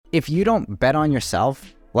if you don't bet on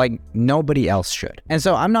yourself, like nobody else should. And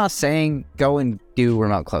so I'm not saying go and do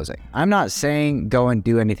remote closing. I'm not saying go and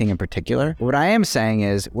do anything in particular. What I am saying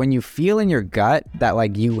is when you feel in your gut that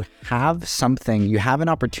like you have something, you have an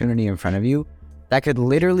opportunity in front of you that could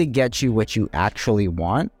literally get you what you actually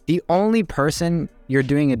want, the only person you're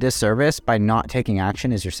doing a disservice by not taking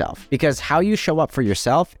action is yourself. Because how you show up for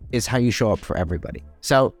yourself is how you show up for everybody.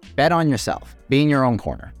 So bet on yourself. Be in your own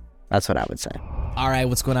corner. That's what I would say. All right,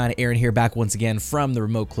 what's going on? Aaron here, back once again from the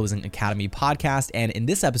Remote Closing Academy podcast. And in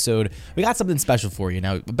this episode, we got something special for you.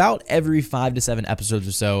 Now, about every 5 to 7 episodes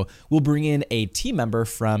or so, we'll bring in a team member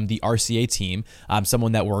from the RCA team,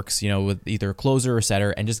 someone that works, with either a closer or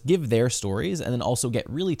setter, and just give their stories, and then also get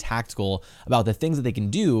really tactical about the things that they can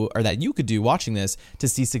do or that you could do watching this to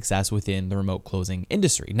see success within the remote closing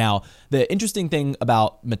industry. Now, the interesting thing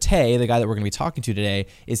about Matej, the guy that we're going to be talking to today,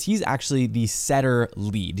 is he's actually the setter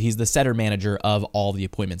lead. He's the setter manager of all the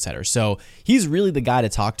appointment setters. So he's really the guy to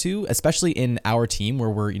talk to, especially in our team where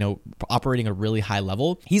we're, operating a really high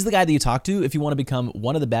level. He's the guy that you talk to if you want to become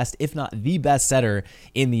one of the best, if not the best setter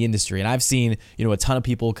in the industry. And I've seen, a ton of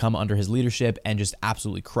people come under his leadership and just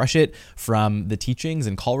absolutely crush it from the teachings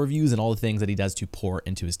and call reviews and all the things that he does to pour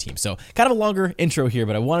into his team. So kind of a longer intro here,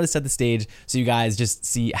 but I wanted to set the stage so you guys just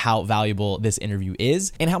see how valuable this interview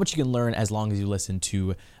is and how much you can learn as long as you listen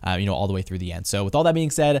to, all the way through the end. So with all that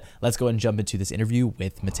being said, let's go ahead and jump into this interview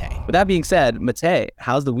with Matej. With that being said, Matej,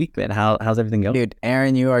 how's the week been? How's everything going? Dude,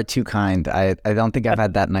 Aaron, you are too kind. I don't think I've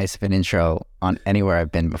had that nice of an intro on anywhere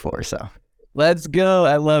I've been before. So let's go.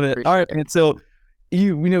 I love it. All right. And so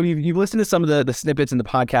you've listened to some of the snippets in the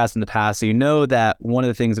podcast in the past. So you know that one of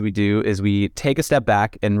the things that we do is we take a step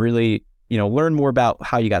back and really, learn more about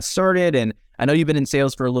how you got started. And I know you've been in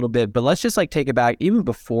sales for a little bit, but let's just take it back even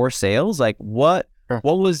before sales. Like who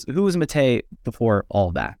was Matej before all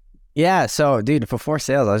of that? Yeah, so dude, before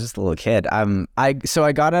sales, I was just a little kid. I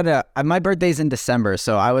got out of my birthday's in December,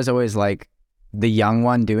 so I was always like the young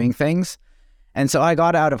one doing things. And so I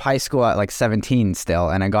got out of high school at 17 still,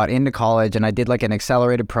 and I got into college and I did an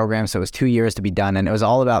accelerated program, so it was 2 years to be done, and it was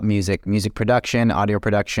all about music production, audio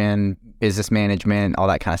production, business management, all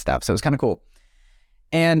that kind of stuff. So it was kind of cool.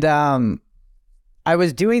 And I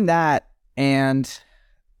was doing that, and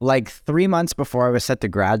 3 months before I was set to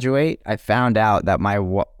graduate, I found out that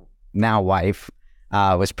my now wife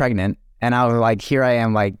was pregnant, and I was like, here I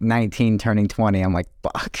am 19 turning 20. I'm like,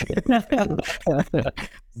 fuck.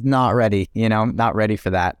 Not ready, not ready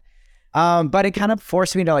for that. But it kind of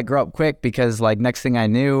forced me to grow up quick because next thing I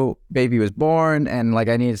knew, baby was born and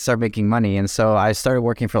I needed to start making money. And so I started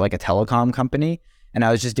working for a telecom company, and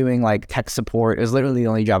I was just doing tech support. It was literally the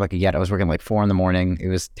only job I could get. I was working 4 a.m. It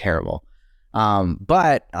was terrible.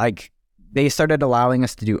 But they started allowing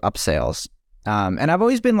us to do upsales. And I've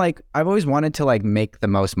always been I've always wanted to make the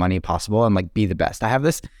most money possible and be the best. I have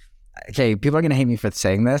this, okay, people are going to hate me for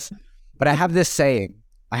saying this, but I have this saying.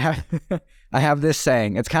 I have this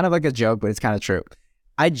saying. It's kind of a joke, but it's kind of true.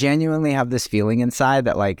 I genuinely have this feeling inside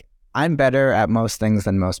that I'm better at most things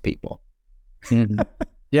than most people.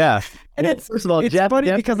 Yeah. And it's first of all, it's Jeff,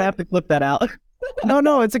 funny because I have to clip that out.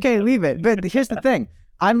 No, it's okay. Leave it. But here's the thing.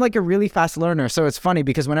 I'm a really fast learner. So it's funny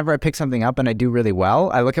because whenever I pick something up and I do really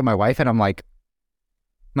well, I look at my wife and I'm like,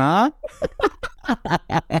 huh?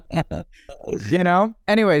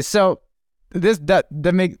 Anyways, so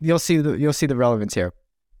you'll see the relevance here.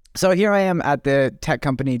 So here I am at the tech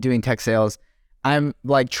company doing tech sales. I'm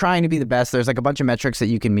trying to be the best. There's a bunch of metrics that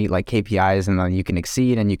you can meet, KPIs, and then you can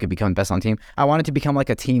exceed and you can become best on team. I wanted to become a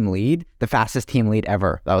team lead, the fastest team lead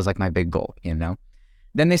ever. That was my big goal, Then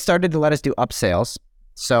they started to let us do upsales.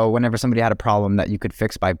 So whenever somebody had a problem that you could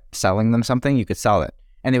fix by selling them something, you could sell it.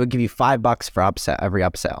 And they would give you $5 for every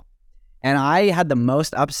upsell. And I had the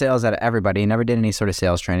most upsales out of everybody. I never did any sort of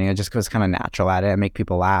sales training. I just was kind of natural at it. I make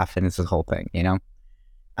people laugh, and it's the whole thing,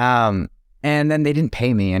 And then they didn't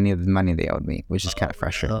pay me any of the money they owed me, which is kind of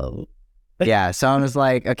frustrating. Yeah, so I was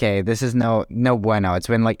like, okay, this is no bueno. It's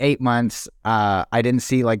been 8 months. I didn't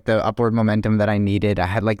see the upward momentum that I needed. I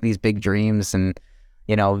had these big dreams and,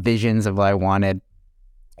 visions of what I wanted.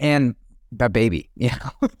 And a baby,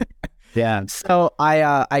 Yeah. So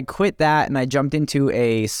I quit that and I jumped into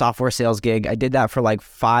a software sales gig. I did that for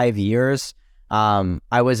 5 years.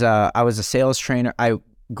 I was a sales trainer. I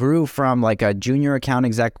grew from a junior account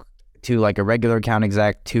exec to a regular account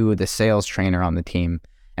exec to the sales trainer on the team.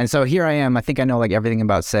 And so here I am. I think I know everything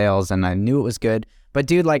about sales, and I knew it was good. But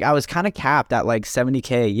dude, I was kind of capped at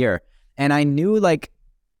 $70K a year, and I knew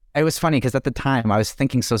it was funny because at the time I was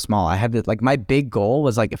thinking so small. I had my big goal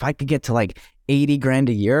was if I could get to 80 grand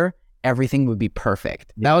a year, everything would be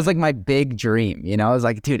perfect. That was like my big dream, you know? I was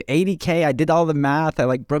like, dude, 80K, I did all the math. I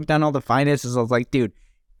like broke down all the finances. I was like, dude,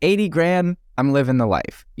 80 grand, I'm living the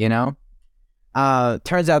life, you know?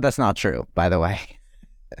 Turns out that's not true, by the way.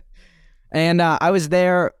 And I was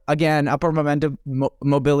there again, upper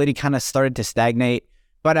mobility kind of started to stagnate,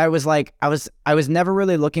 but I was like, I was never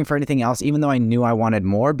really looking for anything else, even though I knew I wanted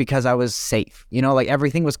more because I was safe, you know, like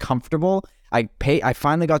everything was comfortable. I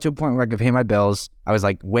finally got to a point where I could pay my bills. I was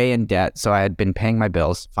like way in debt. So I had been paying my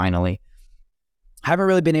bills finally. I haven't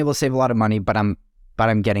really been able to save a lot of money, but I'm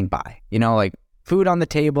getting by, you know, like food on the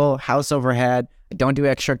table, house overhead. I don't do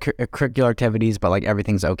extracurricular activities, but like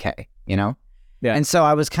everything's okay, you know? Yeah. And so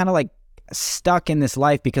I was kind of like stuck in this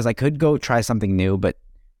life because I could go try something new, but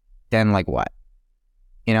then like what?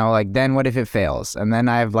 You know, like then what if it fails? And then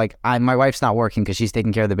my wife's not working because she's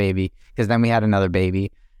taking care of the baby because then we had another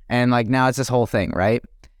baby. And like now it's this whole thing, right?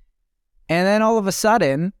 And then all of a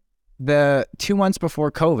sudden, the 2 months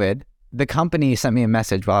before COVID, the company sent me a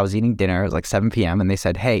message while I was eating dinner. It was like 7 p.m. And they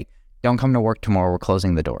said, hey, don't come to work tomorrow. We're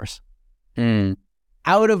closing the doors.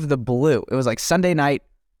 Out of the blue. It was like Sunday night.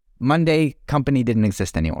 Monday, company didn't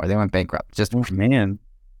exist anymore. They went bankrupt just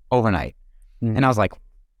overnight. And I was like,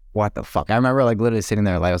 what the fuck? I remember like literally sitting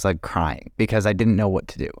there, like I was like crying because I didn't know what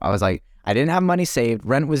to do. I was like, I didn't have money saved.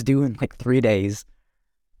 Rent was due in like 3 days.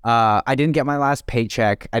 I didn't get my last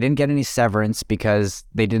paycheck. I didn't get any severance because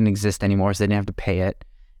they didn't exist anymore, so they didn't have to pay it.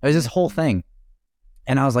 It was this whole thing.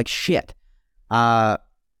 And I was like, shit. I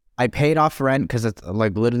paid off rent because it's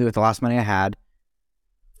like literally with the last money I had.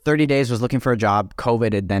 30 days was looking for a job.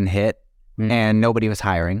 COVID had then hit and nobody was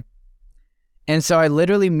hiring. And so I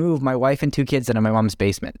literally moved my wife and 2 kids into my mom's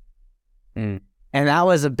basement. And that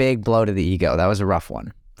was a big blow to the ego. That was a rough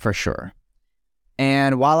one for sure.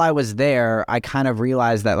 And while I was there, I kind of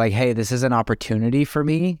realized that like, hey, this is an opportunity for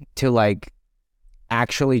me to like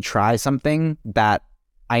actually try something that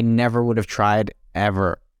I never would have tried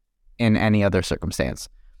ever in any other circumstance.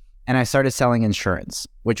 And I started selling insurance,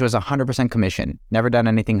 which was 100% commission. Never done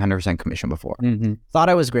anything 100% commission before. Thought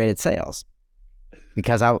I was great at sales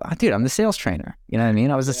because I'm the sales trainer. You know what I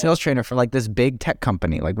mean? I was a sales trainer for like this big tech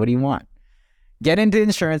company. Like, what do you want? Get into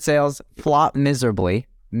insurance sales, flop miserably.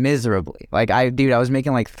 Like I was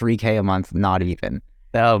making like 3K a month, not even.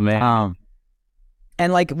 Oh man.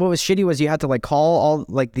 And like what was shitty was you had to like call all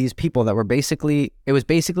like these people that were it was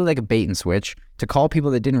basically like a bait and switch to call people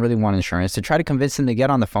that didn't really want insurance, to try to convince them to get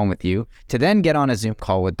on the phone with you, to then get on a Zoom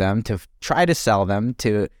call with them, to try to sell them,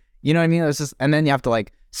 to, you know what I mean? It was just, and then you have to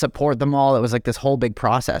like support them all. It was like this whole big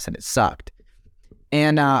process and it sucked.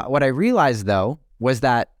 And what I realized though was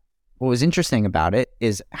that what was interesting about it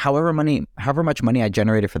is however much money I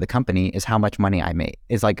generated for the company is how much money I made,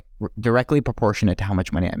 is like directly proportionate to how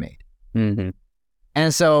much money I made.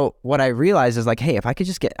 And so what I realized is like, hey, if I could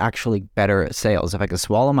just get actually better at sales, if I could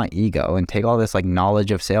swallow my ego and take all this like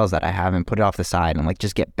knowledge of sales that I have and put it off the side and like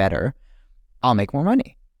just get better, I'll make more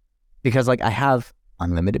money because like I have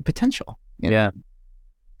unlimited potential. You know? Yeah.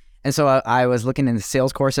 And so I was looking into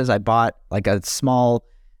sales courses. I bought like a small,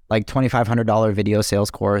 like $2,500 video sales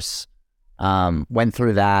course, went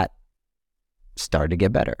through that, started to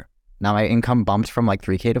get better. Now my income bumped from like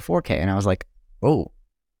 3K to 4K. And I was like, oh,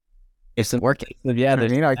 it's working. Yeah,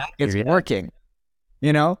 it's working,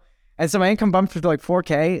 you know? And so my income bumped to like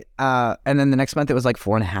 4K. And then the next month it was like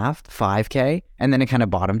 4.5, 5K. And then it kind of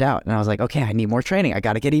bottomed out. And I was like, okay, I need more training. I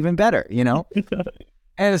got to get even better, you know?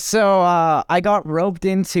 And so I got roped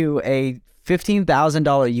into a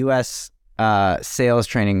 $15,000 US sales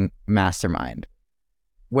training mastermind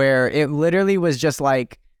where it literally was just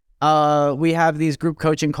like, we have these group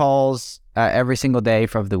coaching calls every single day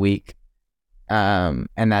of the week. And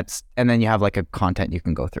then you have like a content you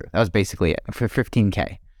can go through. That was basically it for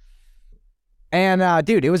 15K. And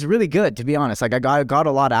dude, it was really good, to be honest. Like I got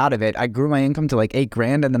a lot out of it. I grew my income to like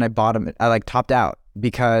 $8,000 and then I like topped out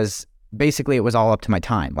because basically it was all up to my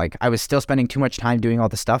time. Like I was still spending too much time doing all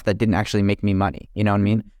the stuff that didn't actually make me money. You know what I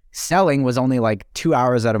mean? Selling was only like 2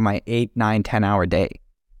 hours out of my 8, 9, 10 hour day.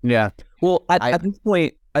 Yeah. Well, at this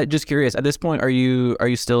point, just curious, at this point, are you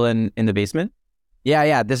still in the basement?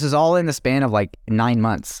 Yeah. This is all in the span of like 9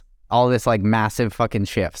 months. All this like massive fucking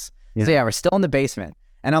shifts. Yeah. So yeah, we're still in the basement.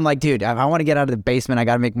 And I'm like, dude, if I want to get out of the basement, I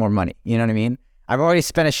got to make more money. You know what I mean? I've already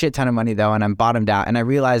spent a shit ton of money though, and I'm bottomed out. And I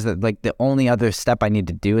realized that like the only other step I need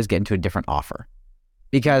to do is get into a different offer.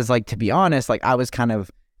 Because like, to be honest, like I was kind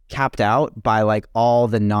of capped out by like all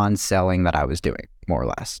the non-selling that I was doing, more or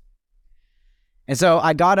less. And so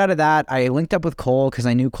I got out of that. I linked up with Cole because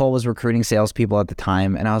I knew Cole was recruiting salespeople at the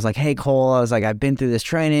time. And I was like, hey, Cole, I was like, I've been through this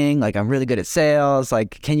training. Like, I'm really good at sales.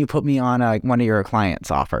 Like, can you put me on one of your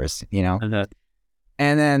clients' offers, you know?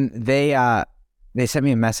 And then they sent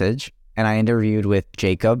me a message, and I interviewed with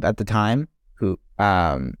Jacob at the time, who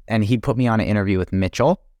and he put me on an interview with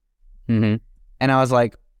Mitchell. Mm-hmm. And I was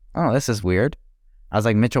like, oh, this is weird. I was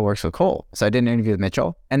like, Mitchell works with Cole. So I did an interview with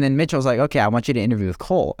Mitchell. And then Mitchell's like, okay, I want you to interview with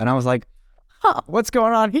Cole. And I was like, huh, what's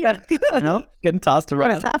going on here? You know? Getting tossed around.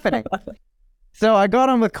 What is happening? So I got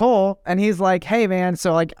on with Cole, and he's like, hey, man,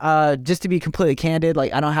 so like, just to be completely candid,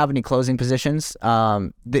 like, I don't have any closing positions.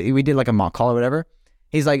 We did like a mock call or whatever.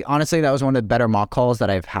 He's like, honestly, that was one of the better mock calls that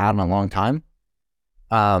I've had in a long time.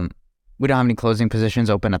 We don't have any closing positions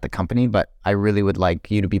open at the company, but I really would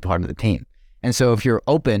like you to be part of the team. And so if you're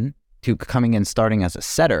open to coming in starting as a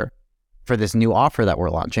setter for this new offer that we're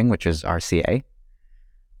launching, which is RCA,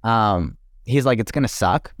 he's like, it's going to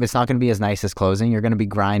suck. It's not going to be as nice as closing. You're going to be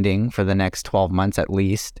grinding for the next 12 months at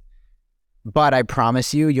least. But I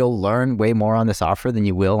promise you, you'll learn way more on this offer than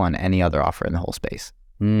you will on any other offer in the whole space.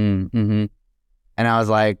 Mm-hmm. And I was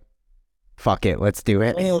like, fuck it, let's do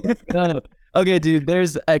it. Okay, dude,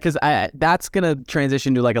 there's, cause that's going to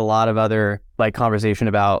transition to like a lot of other like conversation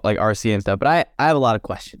about like RCA and stuff, but I have a lot of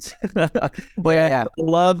questions. But yeah. I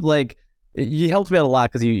love like, you helped me out a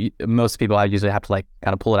lot because most people I usually have to like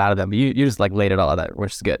kind of pull it out of them, but you just like laid it all out there,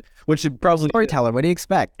 which is good. Which should probably Storyteller, what do you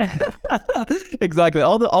expect? Exactly.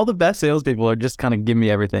 All the best salespeople are just kind of giving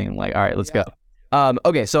me everything. I'm like, all right, let's go.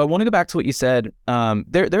 Okay, so I want to go back to what you said.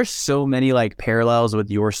 There's so many like parallels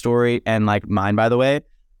with your story and like mine, by the way.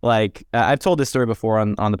 Like I've told this story before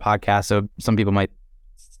on the podcast, so some people might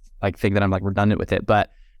like think that I'm like redundant with it. But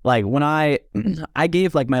like when I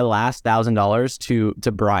gave like my last $1,000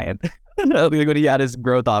 to Brian when he had his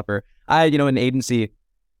growth offer, an agency,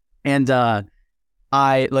 and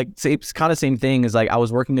I like it's kind of same thing as like I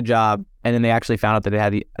was working a job, and then they actually found out that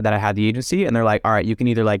I had the agency, and they're like, all right, you can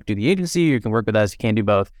either like do the agency or you can work with us. You can't do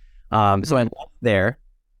both. So I left there,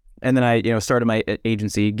 and then I started my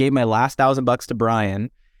agency, gave my last $1,000 to Brian.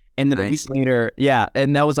 And then a week later, yeah,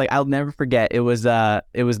 and that was like, I'll never forget. It was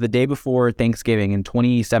the day before Thanksgiving in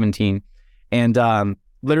 2017, and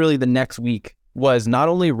literally the next week was not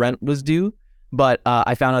only rent was due, but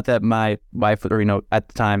I found out that my wife, or at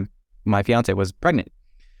the time, my fiance was pregnant.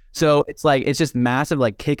 So it's like it's just massive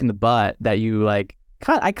like kick in the butt that you like.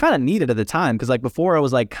 I kind of needed at the time because like before I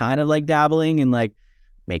was like kind of like dabbling and like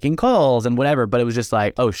making calls and whatever, but it was just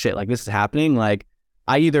like, oh shit, like this is happening, like.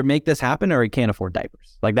 I either make this happen or I can't afford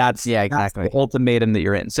diapers. Like that's exactly the ultimatum that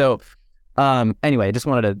you're in. So anyway, I just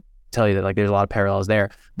wanted to tell you that like there's a lot of parallels there.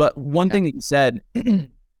 But one thing that you said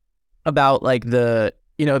about like the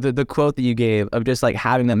quote that you gave of just like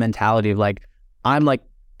having that mentality of like, I'm like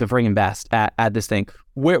the friggin' best at this thing.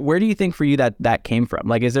 Where do you think for you that came from?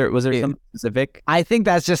 Like was there something specific? I think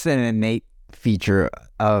that's just an innate feature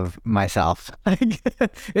of myself.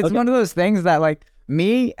 It's one of those things that like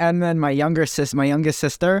me and then my youngest sister,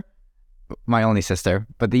 my only sister,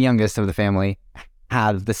 but the youngest of the family,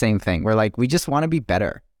 have the same thing. We're like, we just want to be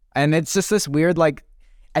better. And it's just this weird, like,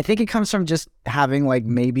 I think it comes from just having like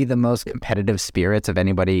maybe the most competitive spirits of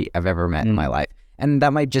anybody I've ever met in my life. And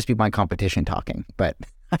that might just be my competition talking, but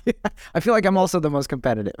I feel like I'm also the most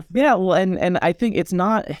competitive. Yeah, well, and I think it's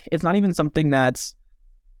not even something that's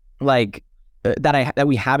like that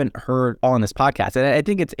we haven't heard on this podcast. And I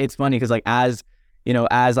think it's funny because like as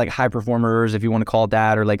like high performers, if you want to call it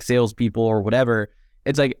that, or like salespeople or whatever,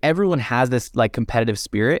 it's like everyone has this like competitive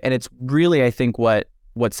spirit, and it's really I think what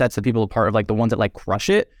sets the people apart of like the ones that like crush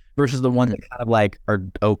it versus the ones that kind of like are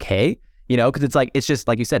okay, because it's like it's just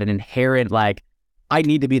like you said, an inherent like I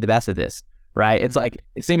need to be the best at this, right? It's like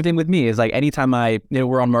same thing with me. It's like anytime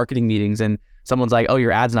we're on marketing meetings and someone's like, oh,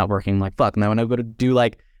 your ad's not working, I'm like fuck, now I'm gonna go to do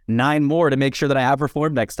like 9 more to make sure that I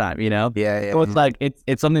outperform next time, Yeah. So it's like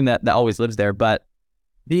it's something that always lives there, but.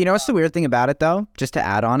 You know what's the weird thing about it though? Just to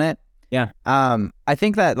add on it. Yeah. I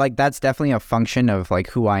think that like that's definitely a function of like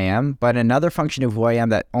who I am, but another function of who I am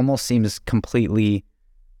that almost seems completely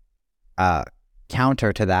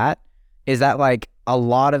counter to that is that like a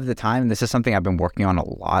lot of the time, this is something I've been working on a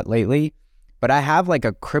lot lately, but I have like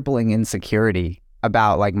a crippling insecurity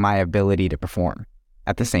about like my ability to perform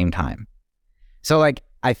at the same time. So like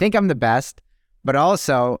I think I'm the best, but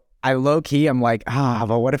also I low key I'm like,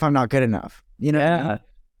 but what if I'm not good enough? Yeah.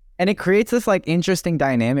 And it creates this like interesting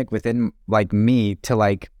dynamic within like me to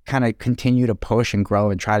like kind of continue to push and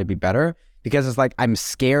grow and try to be better, because it's like I'm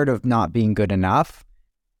scared of not being good enough.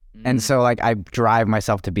 And so like I drive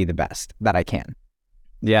myself to be the best that I can.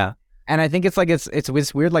 Yeah. And I think it's like it's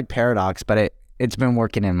this weird like paradox, but it's been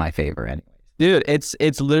working in my favor anyways. Dude,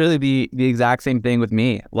 it's literally the exact same thing with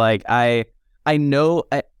me. Like I know,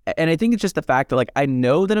 and I think it's just the fact that like I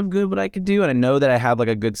know that I'm good at what I can do, and I know that I have like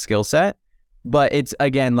a good skill set. But it's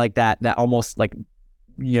again like that almost like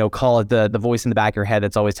call it the voice in the back of your head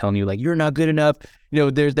that's always telling you like, you're not good enough.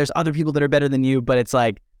 There's other people that are better than you. But it's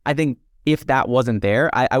like, I think if that wasn't there,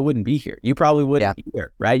 I wouldn't be here. You probably wouldn't be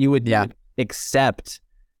here, right? You would accept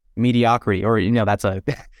mediocrity, or, that's a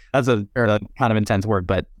kind of intense word,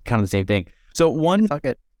 but kind of the same thing. So one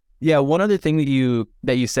other thing that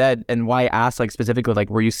you said, and why I asked like specifically, like,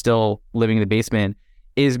 were you still living in the basement,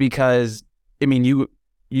 is because, I mean, you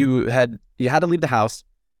had to leave the house,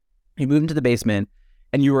 you moved into the basement,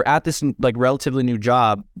 and you were at this like relatively new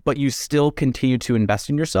job, but you still continued to invest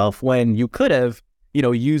in yourself when you could have,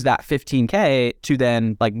 use that 15K to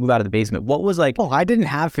then like move out of the basement. What was like? Oh, I didn't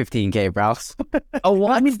have 15K, bro. Oh,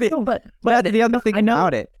 well, I mean, but the other thing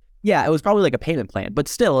about it. Yeah, it was probably like a payment plan, but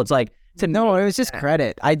still, it's like, no, it was just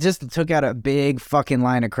credit. I just took out a big fucking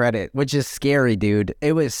line of credit, which is scary, dude.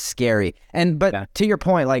 It was scary. But to your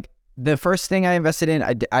point, like the first thing I invested in,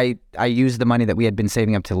 I used the money that we had been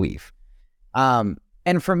saving up to leave.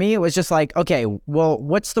 And for me, it was just like, okay, well,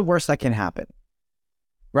 what's the worst that can happen?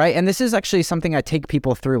 Right? And this is actually something I take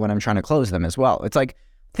people through when I'm trying to close them as well. It's like,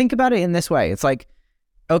 think about it in this way. It's like,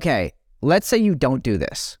 okay, let's say you don't do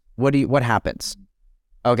this. What happens?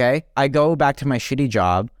 Okay, I go back to my shitty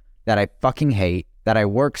job that I fucking hate, that I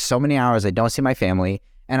work so many hours, I don't see my family,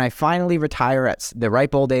 and I finally retire at the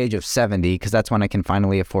ripe old age of 70, because that's when I can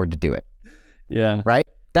finally afford to do it. Yeah. Right?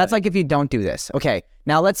 That's like if you don't do this. Okay,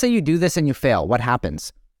 now let's say you do this and you fail. What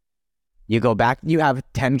happens? You go back, you have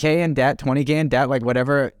 10K in debt, 20K in debt, like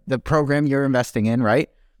whatever the program you're investing in, right?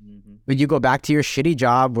 Mm-hmm. But you go back to your shitty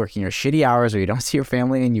job, working your shitty hours, or you don't see your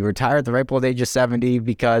family, and you retire at the ripe old age of 70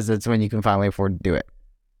 because that's when you can finally afford to do it.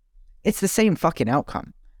 It's the same fucking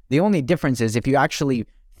outcome. The only difference is if you actually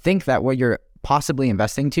think that what you're possibly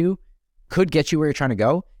investing to could get you where you're trying to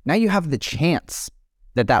go, now you have the chance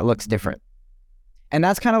that looks different. And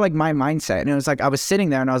that's kind of like my mindset. And it was like, I was sitting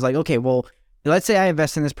there and I was like, okay, well, let's say I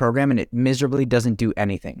invest in this program and it miserably doesn't do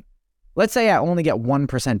anything. Let's say I only get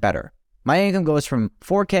 1% better. My income goes from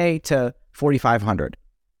 4K to 4,500.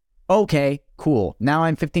 Okay, cool. Now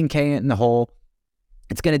I'm 15K in the hole.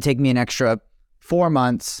 It's going to take me an extra 4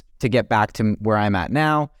 months to get back to where I'm at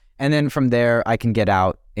now. And then from there, I can get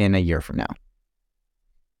out in a year from now.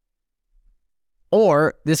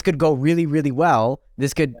 Or this could go really, really well.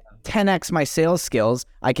 This could 10x my sales skills.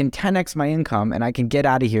 I can 10x my income and I can get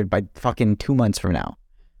out of here by fucking 2 months from now.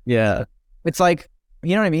 Yeah. It's like,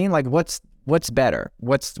 you know what I mean? Like what's better?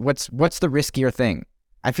 What's the riskier thing?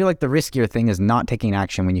 I feel like the riskier thing is not taking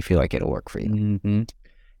action when you feel like it'll work for you. Mm-hmm.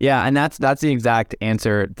 Yeah, and that's the exact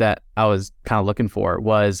answer that I was kind of looking for,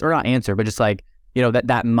 was, or not answer, but just like,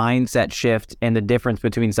 that mindset shift and the difference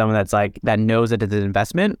between someone that's like, that knows that it's an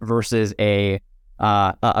investment versus a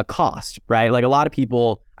cost, right? Like a lot of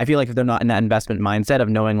people, I feel like if they're not in that investment mindset of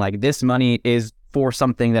knowing like this money is for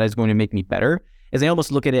something that is going to make me better, is they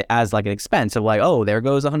almost look at it as like an expense of like, oh, there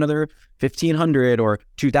goes another 1,500 or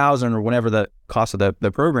 2,000 or whatever the cost of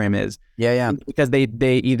the program is. Yeah. Because they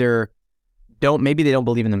either maybe they don't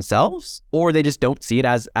believe in themselves, or they just don't see it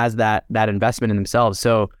as that investment in themselves.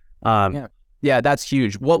 So yeah, that's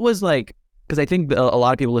huge. What was like, because I think a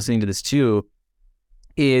lot of people listening to this too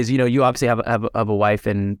is, you obviously have a wife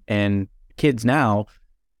and kids now.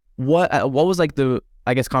 What was like the,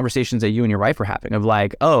 I guess, conversations that you and your wife were having of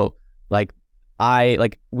like, oh, like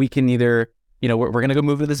we can either, we're going to go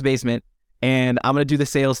move to this basement and I'm going to do the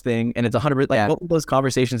sales thing. And it's 100%. Like, what were those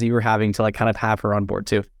conversations that you were having to like kind of have her on board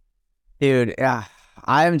too? Dude, yeah,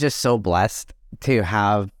 I'm just so blessed to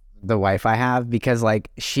have the wife I have, because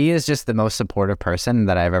like she is just the most supportive person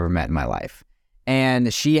that I've ever met in my life.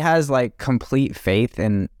 And she has like complete faith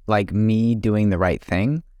in like me doing the right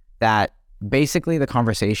thing, that basically the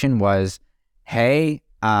conversation was, hey,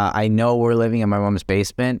 I know we're living in my mom's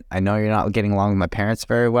basement. I know you're not getting along with my parents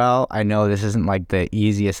very well. I know this isn't like the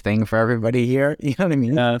easiest thing for everybody here. You know what I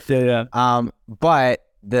mean? Yeah. But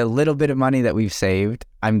the little bit of money that we've saved,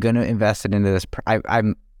 I'm going to invest it into this. I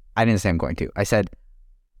didn't say I'm going to. I said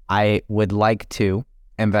I would like to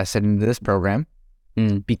invest it into this program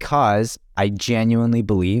because I genuinely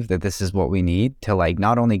believe that this is what we need to like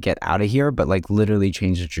not only get out of here, but like literally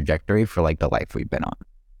change the trajectory for like the life we've been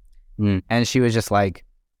on. And she was just like,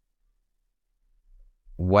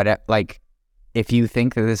 what, like, if you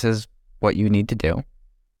think that this is what you need to do,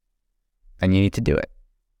 then you need to do it.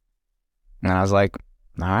 And I was like,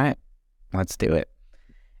 all right, let's do it.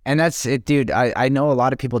 And that's it, dude. I know a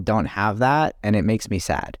lot of people don't have that, and it makes me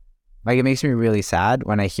sad. Like, it makes me really sad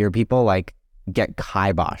when I hear people like get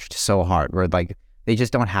kiboshed so hard, where like they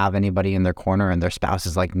just don't have anybody in their corner and their spouse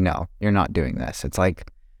is like, no, you're not doing this. It's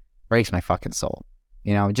like, breaks my fucking soul,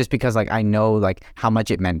 just because like I know like how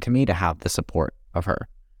much it meant to me to have the support of her.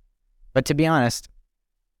 But to be honest,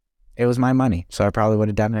 it was my money, so I probably would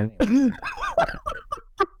have done it anyway.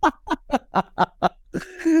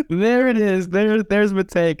 There it is. There's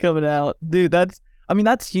Matei coming out, dude. That's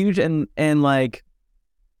huge, and like,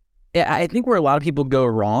 yeah, I think where a lot of people go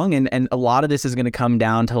wrong, and a lot of this is going to come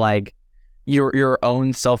down to like your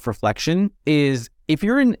own self-reflection, is if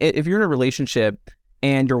you're in a relationship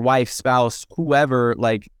and your wife, spouse, whoever,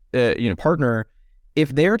 like partner,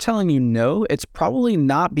 if they're telling you no, it's probably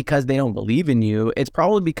not because they don't believe in you. It's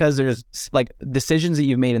probably because there's like decisions that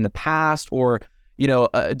you've made in the past, or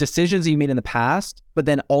decisions that you made in the past, but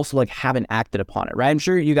then also like haven't acted upon it, right? I'm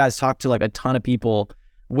sure you guys talk to like a ton of people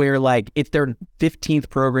where like it's their 15th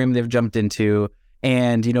program they've jumped into,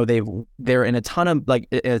 and they're in a ton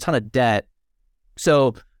of debt.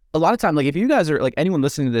 So a lot of time, like if you guys are like, anyone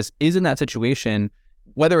listening to this is in that situation,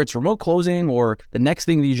 whether it's remote closing or the next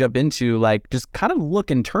thing that you jump into, like just kind of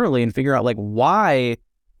look internally and figure out like, why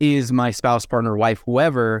is my spouse, partner, wife,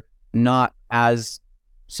 whoever not as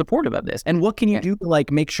supportive of this? And what can you do to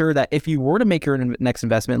like make sure that if you were to make your next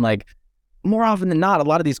investment, like more often than not, a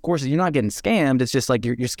lot of these courses, you're not getting scammed. It's just like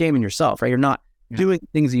you're scamming yourself, right? You're not doing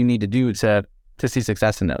things that you need to do to see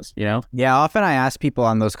success in those, Yeah, often I ask people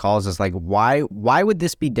on those calls is like, why would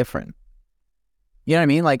this be different? You know what I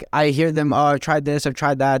mean? Like I hear them, oh, I've tried this, I've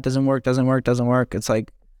tried that, doesn't work. It's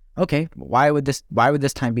like, okay, why would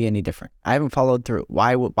this time be any different? I haven't followed through.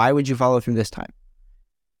 Why would you follow through this time?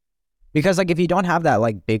 Because like if you don't have that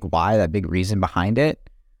like big why, that big reason behind it,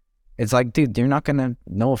 it's like, dude, you're not gonna,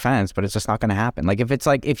 no offense, but it's just not gonna happen. Like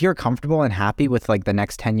if you're comfortable and happy with like the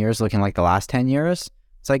next 10 years looking like the last 10 years,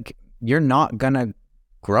 it's like you're not gonna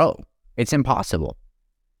grow. It's impossible.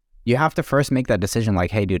 You have to first make that decision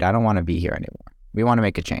like, hey dude, I don't want to be here anymore. We want to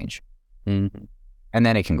make a change. Mm-hmm. And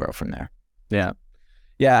then it can grow from there. Yeah.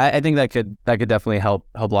 Yeah, I think that could definitely help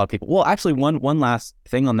a lot of people. Well, actually, one last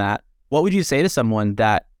thing on that. What would you say to someone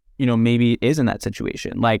that maybe is in that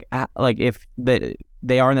situation? Like if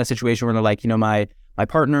they are in that situation where they're like, my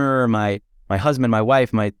partner, my husband, my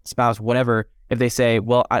wife, my spouse, whatever. If they say,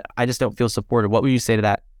 well, I just don't feel supported, what would you say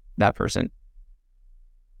to that person?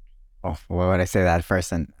 Oh, what would I say to that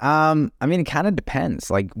person? I mean, it kind of depends.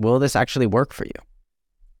 Like, will this actually work for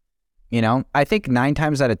you? I think 9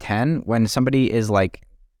 times out of 10, when somebody is like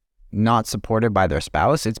not supported by their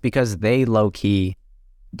spouse, it's because they low key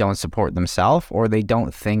don't support themselves, or they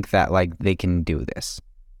don't think that like they can do this.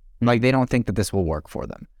 Like they don't think that this will work for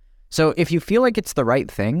them. So if you feel like it's the right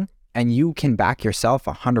thing and you can back yourself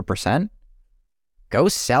 100%, go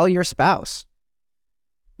sell your spouse.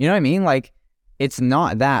 You know what I mean? Like it's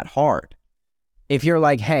not that hard. If you're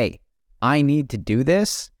like, hey, I need to do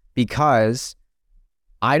this because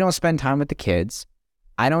I don't spend time with the kids.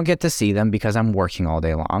 I don't get to see them because I'm working all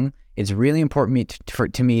day long. It's really important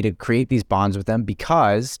to me to create these bonds with them,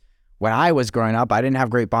 because when I was growing up, I didn't have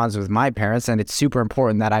great bonds with my parents, and it's super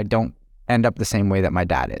important that I don't end up the same way that my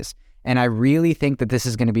dad is. And I really think that this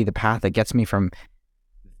is going to be the path that gets me from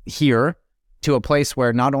here to a place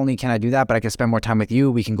where not only can I do that, but I can spend more time with you.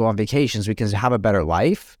 We can go on vacations. We can have a better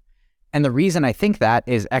life. And the reason I think that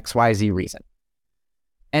is XYZ reason.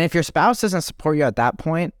 And if your spouse doesn't support you at that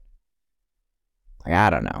point, like, I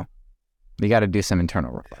don't know. You got to do some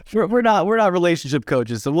internal reflection. We're not relationship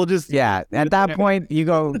coaches, so we'll just at that point you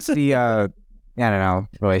go see I don't know,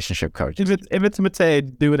 relationship coach. If it's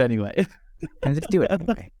Matei, do it anyway. And just do it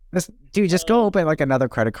anyway. Just go open like another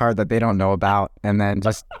credit card that they don't know about, and then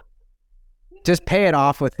just pay it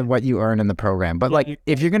off with what you earn in the program. But like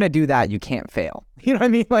if you're gonna do that, you can't fail. You know what I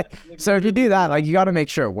mean? Like so if you do that, like you got to make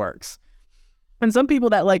sure it works. And some people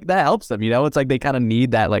that helps them. It's like they kind of need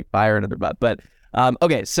that like fire under their butt. But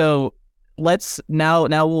okay, so let's now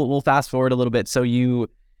we'll fast forward a little bit. So you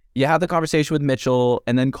have the conversation with Mitchell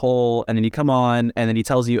and then Cole, and then you come on and then he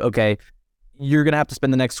tells you, okay, you're going to have to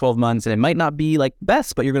spend the next 12 months and it might not be like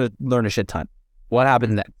best, but you're going to learn a shit ton. What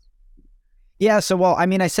happened next? Yeah. So, well, I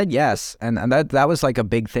mean, I said yes. And that was like a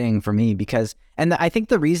big thing for me because, I think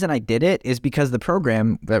the reason I did it is because the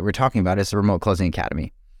program that we're talking about is the Remote Closing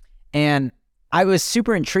Academy. And I was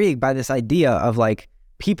super intrigued by this idea of like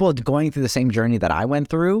people going through the same journey that I went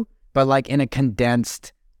through, but like in a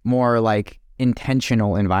condensed, more like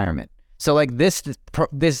intentional environment. So like this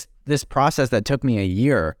process that took me a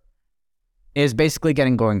year is basically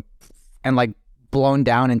getting going and like blown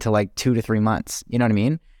down into like 2 to 3 months. You know what I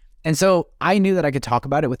mean? And so I knew that I could talk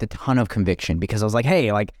about it with a ton of conviction because I was like,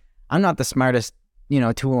 hey, like I'm not the smartest,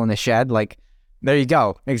 tool in the shed. Like, there you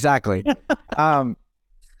go. Exactly.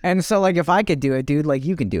 And so like if I could do it, dude, like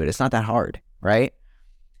you can do it. It's not that hard. Right.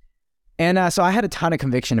 And so I had a ton of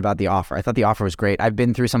conviction about the offer. I thought the offer was great. I've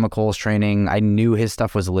been through some of Cole's training. I knew his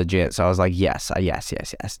stuff was legit. So I was like, yes.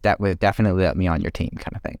 That would definitely let me on your team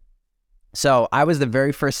kind of thing. So I was the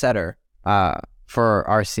very first setter for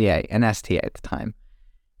RCA and STA at the time.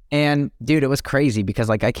 And dude, it was crazy because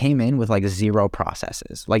like I came in with like 0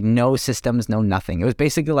 processes, like no systems, no nothing. It was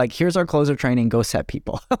basically like, here's our closer training, go set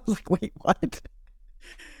people. I was like, wait, what?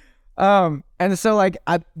 And so like,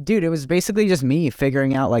 dude, it was basically just me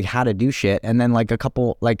figuring out like how to do shit. And then like a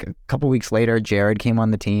couple weeks later, Jared came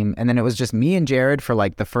on the team, and then it was just me and Jared for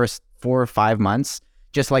like the first 4 or 5 months,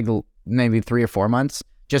 just like maybe 3 or 4 months,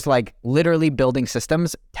 just like literally building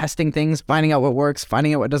systems, testing things, finding out what works,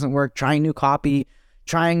 finding out what doesn't work, trying new copy,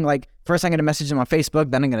 trying like, first I'm going to message them on Facebook,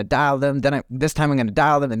 then I'm going to dial them, this time I'm going to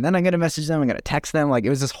dial them, and then I'm going to message them, I'm going to text them. Like it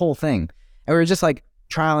was this whole thing. And we were just like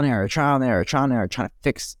trial and error, trying to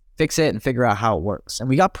fix it and figure out how it works. And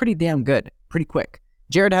we got pretty damn good, pretty quick.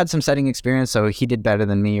 Jared had some setting experience, so he did better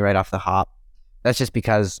than me right off the hop. That's just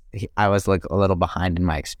because I was like a little behind in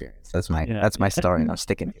my experience. That's my story, and I'm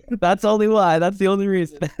sticking to it. That's only why. That's the only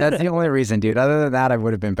reason. That's the only reason, dude. Other than that, I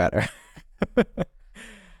would have been better.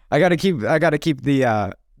 I gotta keep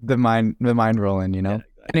the mind rolling, you know. Yeah,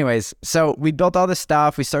 exactly. Anyways, so we built all this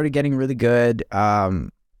stuff. We started getting really good.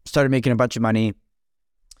 Started making a bunch of money.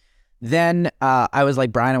 Then I was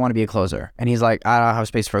like, Brian, I want to be a closer, and he's like, I don't have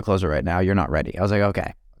space for a closer right now. You're not ready. I was like,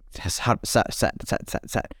 okay,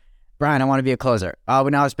 set. Brian, I want to be a closer. We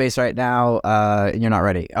don't have space right now. You're not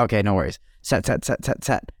ready. Okay, no worries. Set.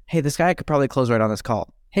 Hey, this guy could probably close right on this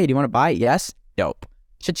call. Hey, do you want to buy? Yes. Dope.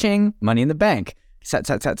 Cha-ching. Money in the bank. Set.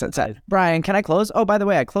 Brian, can I close? Oh, by the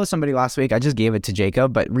way, I closed somebody last week. I just gave it to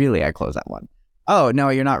Jacob, but really I closed that one. Oh, no,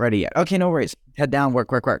 you're not ready yet. Okay, no worries. Head down, work.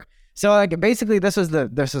 So like basically this was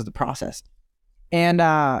the process. And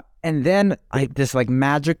then this like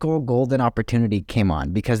magical golden opportunity came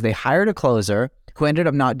on because they hired a closer who ended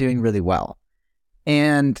up not doing really well.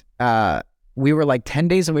 And we were like 10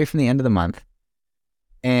 days away from the end of the month.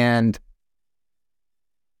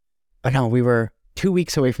 We were 2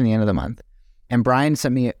 weeks away from the end of the month. And Brian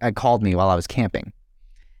called me while I was camping.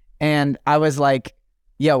 And I was like,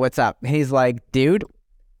 yo, what's up? And he's like, dude,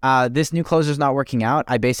 this new closer's not working out.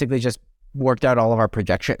 I basically just worked out all of our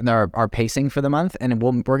projection, our pacing for the month, and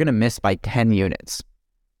we're going to miss by 10 units.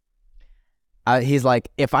 He's like,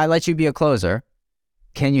 if I let you be a closer,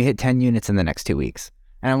 can you hit 10 units in the next 2 weeks?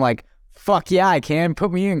 And I'm like, fuck yeah, I can.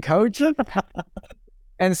 Put me in, coach.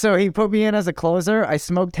 And so he put me in as a closer. I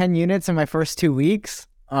smoked 10 units in my first 2 weeks.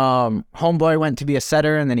 Homeboy went to be a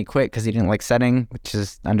setter, and then he quit because he didn't like setting, which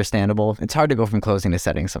is understandable. It's hard to go from closing to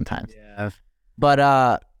setting sometimes. Yeah.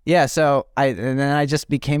 But yeah, so then I just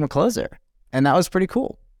became a closer, and that was pretty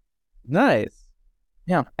cool. Nice.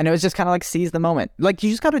 Yeah, and it was just kind of like seize the moment. Like you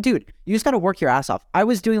just got to work your ass off. I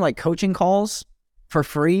was doing like coaching calls for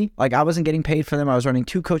free. Like I wasn't getting paid for them. I was running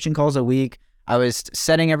 2 coaching calls a week. I was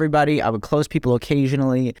setting everybody. I would close people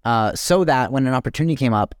occasionally, so that when an opportunity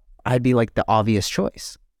came up, I'd be like the obvious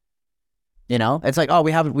choice. You know, it's like, oh,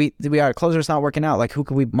 we are closer's not working out. Like who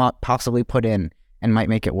could we possibly put in and might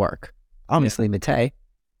make it work? Obviously, Matei.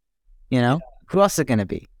 You know, who else is it going to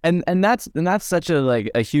be? And that's such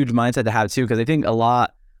a huge mindset to have too, because I think a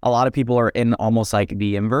lot of people are in almost like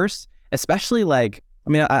the inverse, especially like, I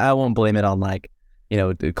mean, I won't blame it on like, you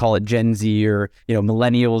know, call it Gen Z or, you know,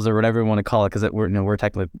 millennials or whatever you want to call it, because we're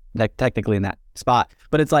technically in that spot.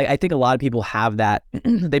 But it's like, I think a lot of people have that,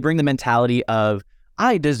 they bring the mentality of,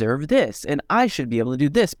 I deserve this and I should be able to do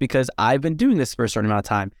this because I've been doing this for a certain amount of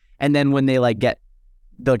time. And then when they like get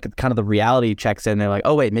the kind of the reality checks in, they're like,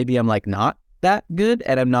 oh wait, maybe I'm like not that good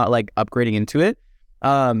and I'm not like upgrading into it.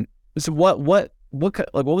 So what was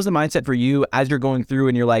the mindset for you as you're going through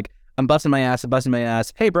and you're like, I'm busting my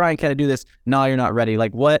ass. Hey Brian, can I do this? No, you're not ready.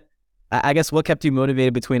 Like what kept you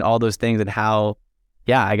motivated between all those things, and how,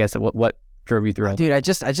 I guess what drove you through it? Dude, I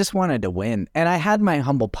just wanted to win, and I had my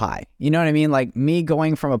humble pie. You know what I mean? Like me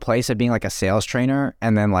going from a place of being like a sales trainer,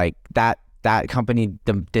 and then like that company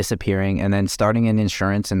disappearing, and then starting in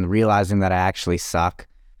insurance and realizing that I actually suck.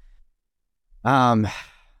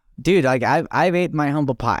 Dude, like I've ate my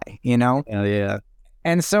humble pie, you know? Yeah.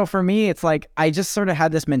 And so for me, it's like I just sort of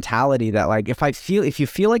had this mentality that like if I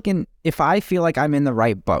feel like I'm in the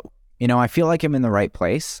right boat, you know, I feel like I'm in the right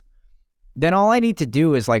place, then all I need to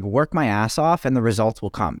do is like work my ass off and the results will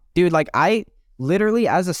come. Dude, like I literally,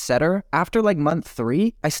 as a setter, after like month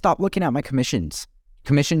 3, I stopped looking at my commission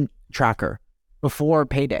tracker before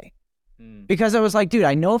payday. Because I was like, dude,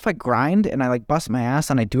 I know if I grind and I like bust my ass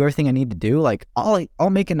and I do everything I need to do, like I'll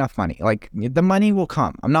make enough money. Like the money will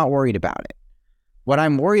come. I'm not worried about it. What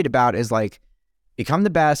I'm worried about is like become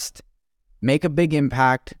the best, make a big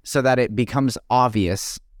impact so that it becomes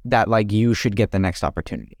obvious that like you should get the next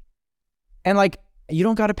opportunity. And like, you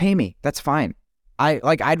don't got to pay me. That's fine.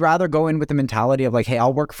 I'd rather go in with the mentality of like, hey,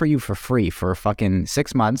 I'll work for you for free for fucking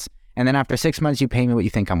 6 months. And then after 6 months, you pay me what you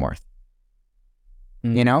think I'm worth.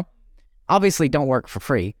 You know, obviously don't work for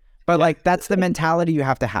free, but like, that's the mentality you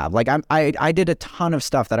have to have. Like I did a ton of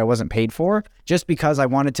stuff that I wasn't paid for just because I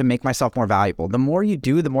wanted to make myself more valuable. The more you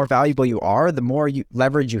do, the more valuable you are, the more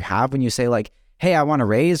leverage you have when you say like, hey, I want to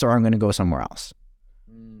raise or I'm going to go somewhere else.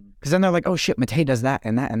 Because then they're like, oh shit, Matej does that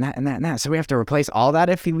and that and that and that and that. So we have to replace all that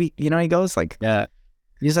if he goes like, Yeah.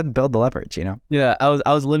 You just have to build the leverage, you know? Yeah. I was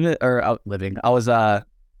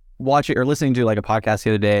watching or listening to like a podcast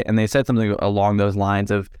the other day, and they said something along those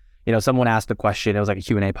lines of, someone asked a question. It was like a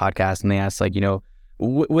Q&A podcast, and they asked like,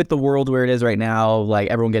 with the world where it is right now, like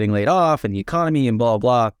everyone getting laid off and the economy and blah,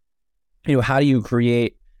 blah, how do you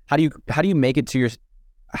make it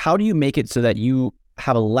so that you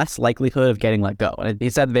have a less likelihood of getting let go? And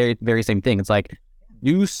he said the very, very same thing. It's like,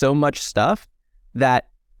 do so much stuff that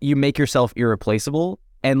you make yourself irreplaceable,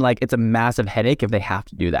 and like it's a massive headache if they have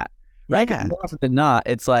to do that. Right? More often than not,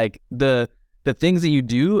 it's like the things that you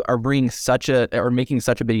do are making such a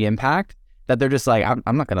big impact that they're just like,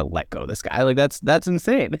 I'm not gonna let go of this guy. Like that's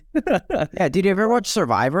insane. Yeah, did you ever watch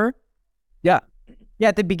Survivor? Yeah. Yeah,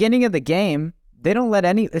 at the beginning of the game, they don't let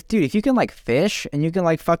dude, if you can like fish and you can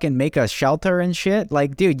like fucking make a shelter and shit,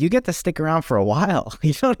 like dude, you get to stick around for a while.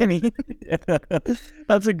 You know what I mean?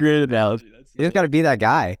 That's a great analogy. You just gotta be that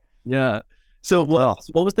guy. Yeah. So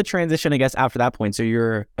what was the transition, I guess, after that point? So you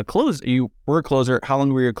were a closer. How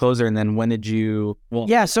long were you a closer? And then when did you...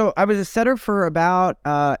 Yeah, so I was a setter for about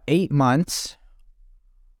 8 months.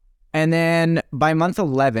 And then by month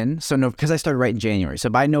 11, because I started right in January.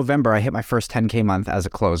 So by November, I hit my first 10K month as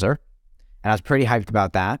a closer. And I was pretty hyped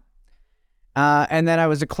about that. And then I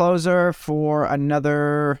was a closer for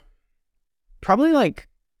another, probably like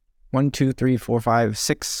 1, 2, 3, 4, 5,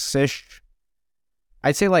 6-ish.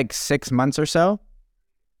 I'd say like 6 months or so.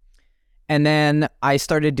 And then I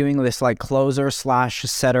started doing this like closer /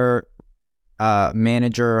 setter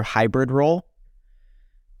manager hybrid role,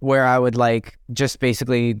 where I would like just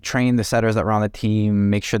basically train the setters that were on the team,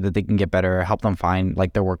 make sure that they can get better, help them find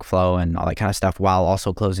like their workflow and all that kind of stuff while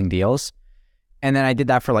also closing deals. And then I did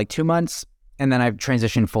that for like 2 months. And then I've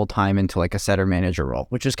transitioned full time into like a setter manager role,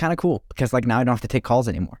 which is kind of cool because like now I don't have to take calls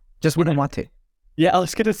anymore. Just wouldn't want to. Yeah, I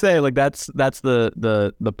was gonna say like that's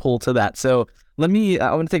the pull to that. So I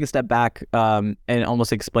want to take a step back and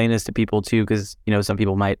almost explain this to people too, because some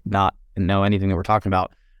people might not know anything that we're talking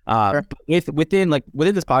about. Sure. Within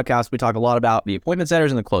this podcast, we talk a lot about the appointment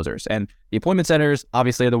setters and the closers. And the appointment setters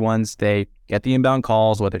obviously are the ones, they get the inbound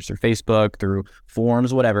calls, whether it's through Facebook, through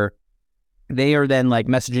forums, whatever. They are then like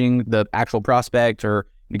messaging the actual prospect or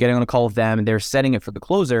getting on a call with them, and they're setting it for the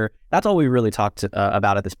closer. That's all we really talked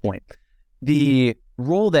about at this point. The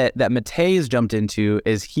role that Matej has jumped into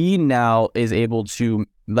is he now is able to,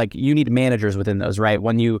 like, you need managers within those, right?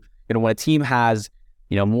 When when a team has,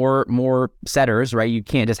 more setters, right? You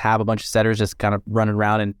can't just have a bunch of setters just kind of running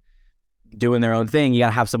around and doing their own thing. You got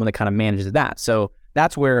to have someone that kind of manages that. So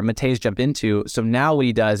that's where Matej's jumped into. So now what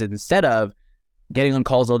he does is, instead of getting on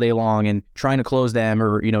calls all day long and trying to close them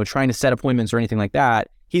or, trying to set appointments or anything like that,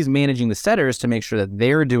 he's managing the setters to make sure that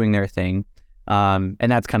they're doing their thing. And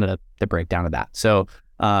that's kind of the breakdown of that. So,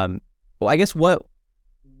 I guess what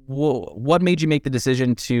made you make the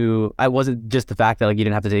decision to, I wasn't just the fact that like you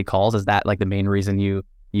didn't have to take calls. Is that like the main reason you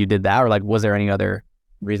did that, or like, was there any other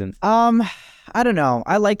reasons? I don't know.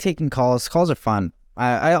 I like taking calls. Calls are fun.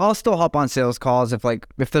 I'll still hop on sales calls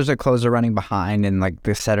if there's a closer running behind and like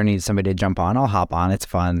the setter needs somebody to jump on, I'll hop on. It's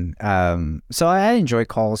fun. So I enjoy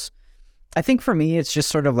calls. I think for me, it's just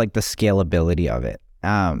sort of like the scalability of it.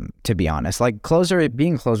 To be honest, like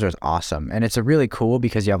being closer is awesome. And it's a really cool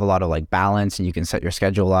because you have a lot of like balance and you can set your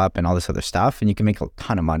schedule up and all this other stuff and you can make a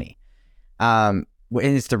ton of money. And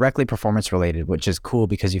it's directly performance related, which is cool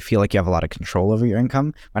because you feel like you have a lot of control over your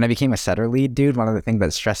income. When I became a setter lead, dude, one of the things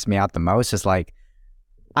that stressed me out the most is like,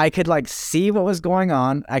 I could like see what was going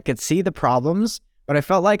on. I could see the problems, but I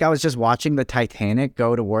felt like I was just watching the Titanic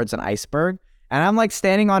go towards an iceberg. And I'm like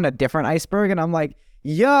standing on a different iceberg and I'm like,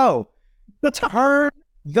 yo, turn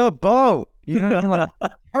the boat,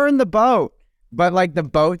 turn the boat. But like the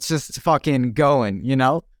boat's just fucking going,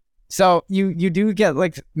 So you do get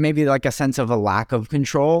like maybe like a sense of a lack of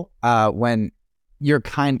control when your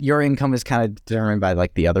income is kind of determined by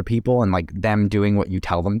like the other people and like them doing what you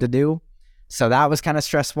tell them to do. So that was kind of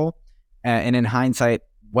stressful. And in hindsight,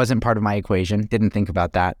 wasn't part of my equation. Didn't think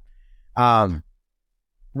about that.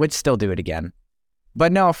 Would still do it again.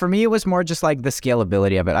 But no, for me, it was more just like the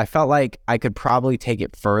scalability of it. I felt like I could probably take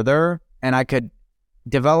it further and I could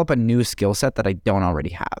develop a new skill set that I don't already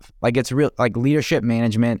have. Like it's real, like leadership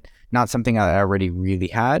management, not something I already really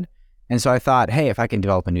had. And so I thought, hey, if I can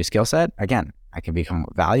develop a new skill set, again, I can become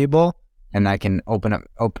more valuable and I can open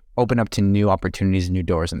up to new opportunities and new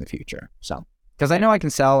doors in the future. So, because I know I can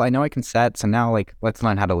sell, I know I can set. So now like, let's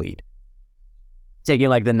learn how to lead. Taking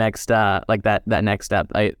like the next, like that next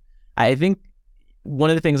step. I think one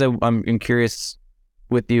of the things I'm curious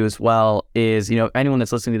with you as well is, you know, anyone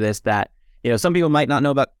that's listening to this that, you know, some people might not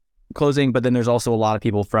know about closing, but then there's also a lot of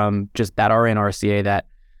people from just that are in RCA that,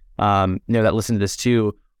 you know, that listen to this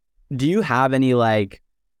too. Do you have any like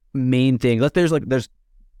main thing? Let's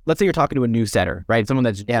say you're talking to a new setter, right? Someone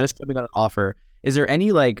that's just coming on an offer. Is there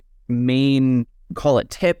any like main, call it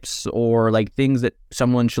tips or like things that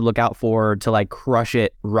someone should look out for to like crush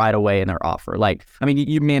it right away in their offer? Like, I mean,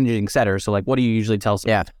 you're managing setters, so like, what do you usually tell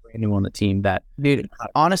someone brand new on the team that? Dude,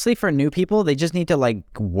 honestly, for new people, they just need to like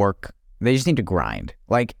work. They just need to grind.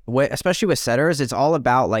 Like, especially with setters, it's all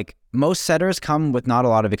about like most setters come with not a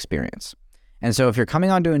lot of experience. And so if you're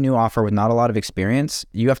coming onto a new offer with not a lot of experience,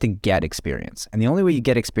 you have to get experience. And the only way you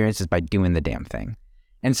get experience is by doing the damn thing.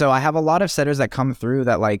 And so I have a lot of setters that come through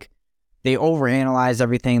that like, they overanalyze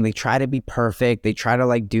everything. They try to be perfect. They try to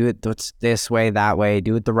like do it this way, that way,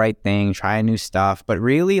 do it the right thing, try new stuff. But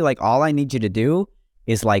really, like all I need you to do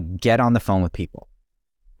is like get on the phone with people.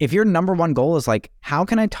 If your number one goal is like, how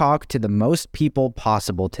can I talk to the most people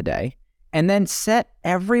possible today? And then set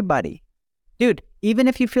everybody. Dude, even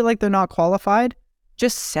if you feel like they're not qualified,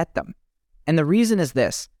 just set them. And the reason is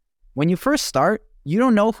this. When you first start, you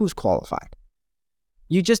don't know who's qualified.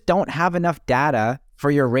 You just don't have enough data for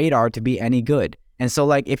your radar to be any good. And so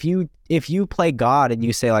like if you play God and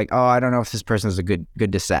you say like, oh, I don't know if this person is a good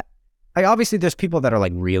to set. Like obviously there's people that are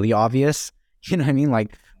like really obvious, you know what I mean?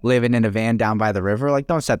 Like living in a van down by the river, like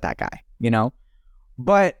don't set that guy, you know?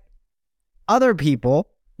 But other people,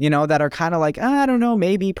 you know, that are kind of like, I don't know,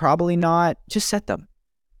 maybe, probably not, just set them.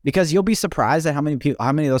 Because you'll be surprised at how many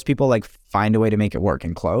of those people like find a way to make it work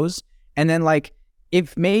and close. And then like,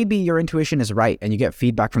 if maybe your intuition is right and you get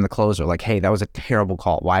feedback from the closer, like, hey, that was a terrible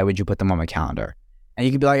call. Why would you put them on my calendar? And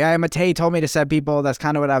you could be like, hey, Matei told me to set people. That's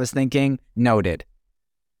kind of what I was thinking. Noted.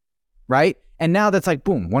 Right? And now that's like,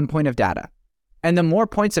 boom, 1 point of data. And the more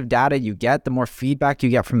points of data you get, the more feedback you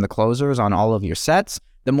get from the closers on all of your sets,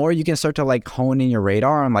 the more you can start to like hone in your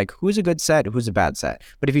radar on like, who's a good set, who's a bad set.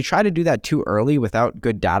 But if you try to do that too early without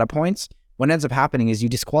good data points, what ends up happening is you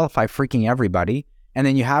disqualify freaking everybody. And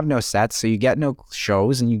then you have no sets, so you get no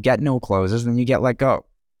shows and you get no closes and you get let go.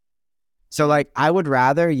 So like, I would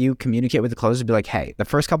rather you communicate with the closer, be like, hey, the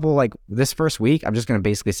first couple, like this first week, I'm just going to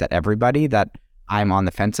basically set everybody that I'm on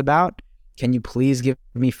the fence about. Can you please give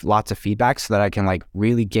me lots of feedback so that I can like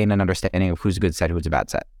really gain an understanding of who's a good set, who's a bad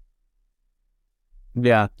set?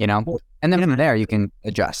 Yeah. You know? And then from there, you can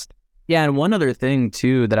adjust. Yeah. And one other thing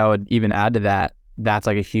too, that I would even add to that, that's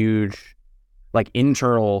like a huge like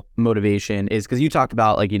internal motivation is because you talked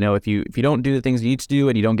about like, you know, if you don't do the things you need to do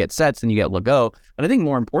and you don't get sets, then you get let go. But I think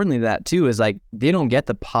more importantly than that too is like they don't get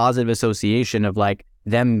the positive association of like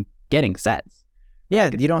them getting sets.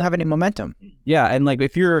 Yeah, you don't have any momentum. Yeah, and like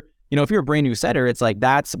if you're a brand new setter, it's like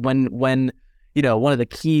that's when you know, one of the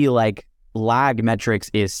key like lag metrics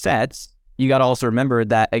is sets. You got to also remember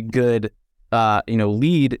that a good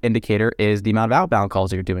lead indicator is the amount of outbound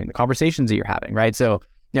calls that you're doing, the conversations that you're having, right? So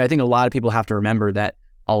you know, I think a lot of people have to remember that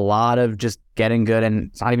a lot of just getting good, and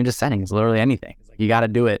it's not even just setting, it's literally anything. It's like you got to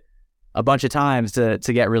do it a bunch of times to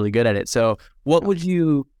get really good at it. So could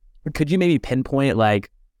you maybe pinpoint like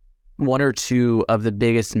one or two of the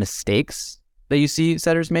biggest mistakes that you see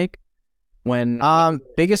setters make when?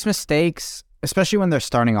 Biggest mistakes, especially when they're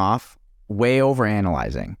starting off, way over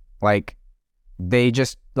analyzing. Like they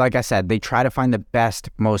just, like I said, they try to find the best,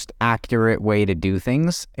 most accurate way to do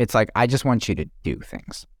things. It's like, I just want you to do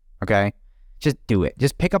things. Okay. Just do it.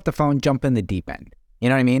 Just pick up the phone, jump in the deep end. You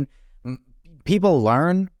know what I mean? People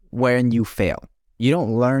learn when you fail. You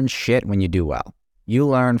don't learn shit when you do well. You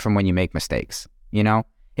learn from when you make mistakes. You know,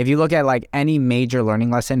 if you look at like any major learning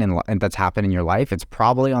lesson and that's happened in your life, it's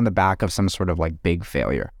probably on the back of some sort of like big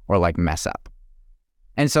failure or like mess up.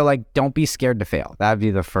 And so like, don't be scared to fail. That'd be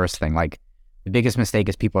the first thing. Like the biggest mistake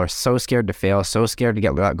is people are so scared to fail, so scared to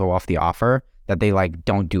get let go off the offer that they like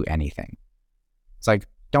don't do anything. It's like,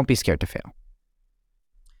 don't be scared to fail.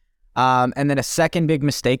 And then a second big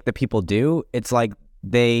mistake that people do, it's like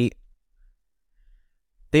they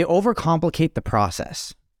overcomplicate the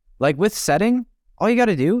process. Like with setting, all you got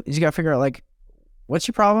to do is you got to figure out like, what's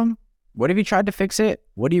your problem? What have you tried to fix it?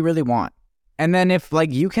 What do you really want? And then if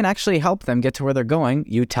like you can actually help them get to where they're going,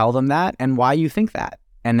 you tell them that and why you think that.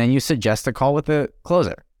 And then you suggest a call with the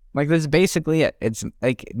closer. Like, this is basically it. It's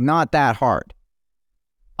like not that hard.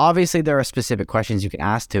 Obviously, there are specific questions you can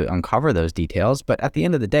ask to uncover those details, but at the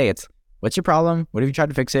end of the day, it's what's your problem? What have you tried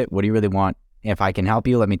to fix it? What do you really want? If I can help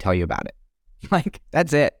you, let me tell you about it. Like,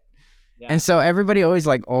 that's it. Yeah. And so everybody always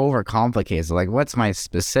like overcomplicates. Like, what's my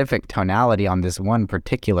specific tonality on this one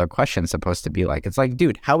particular question supposed to be like? It's like,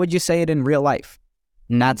 dude, how would you say it in real life?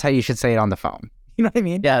 And that's how you should say it on the phone. You know what I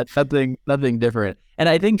mean? Yeah, nothing different. And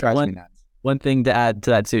I think one thing to add to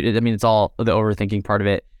that too, I mean, it's all the overthinking part of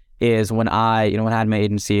it, is when I had my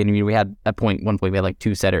agency, and we had one point we had like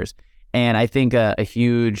 2 setters. And I think a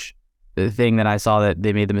huge thing that I saw that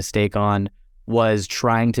they made the mistake on was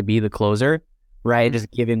trying to be the closer, right?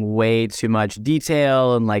 Just giving way too much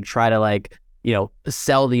detail and like try to like,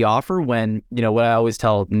 sell the offer when, what I always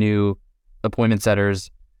tell new appointment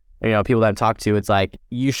setters, people that I've talked to, it's like,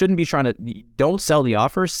 you shouldn't be don't sell the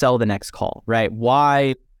offer, sell the next call, right?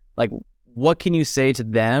 Why, like, what can you say to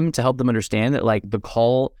them to help them understand that like the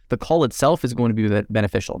call itself is going to be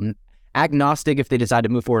beneficial, agnostic if they decide to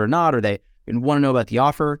move forward or not, or they want to know about the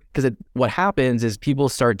offer. Because what happens is people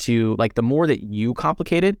start to, like, the more that you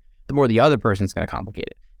complicate it, the more the other person's going to complicate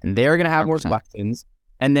it, and they're going to have 100%. More questions,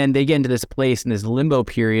 and then they get into this place in this limbo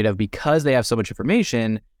period of, because they have so much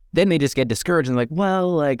information, then they just get discouraged and like, well,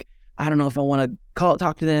 like, I don't know if I want to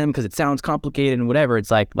talk to them because it sounds complicated and whatever.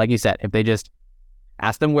 It's like you said, if they just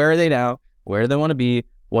ask them, where are they now? Where do they want to be?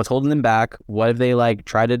 What's holding them back? What have they like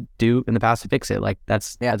tried to do in the past to fix it? Like,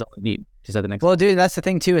 that's all you need. Just at the next. Well, dude, that's the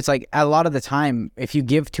thing too. It's like, a lot of the time, if you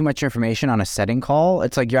give too much information on a setting call,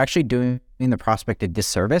 it's like you're actually doing the prospect a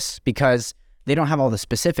disservice, because they don't have all the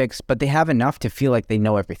specifics, but they have enough to feel like they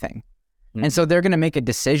know everything. Mm-hmm. And so they're going to make a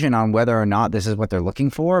decision on whether or not this is what they're looking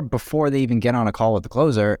for before they even get on a call with the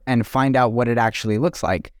closer and find out what it actually looks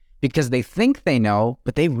like, because they think they know,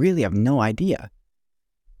 but they really have no idea.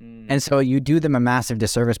 And so you do them a massive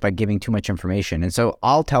disservice by giving too much information. And so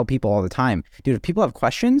I'll tell people all the time, dude, if people have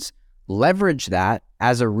questions, leverage that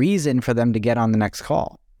as a reason for them to get on the next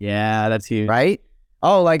call. Yeah, that's huge. Right?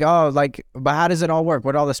 But how does it all work?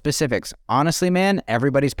 What are all the specifics? Honestly, man,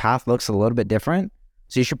 everybody's path looks a little bit different.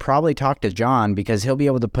 So you should probably talk to John, because he'll be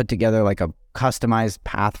able to put together like a customized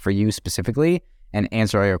path for you specifically and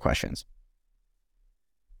answer all your questions.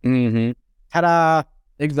 Mm-hmm. Ta-da!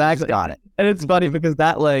 Exactly. Got it. And it's funny because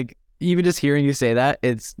that, like, even just hearing you say that,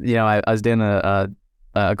 it's, I was doing a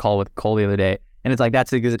call with Cole the other day, and it's like,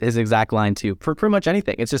 that's his exact line too, for pretty much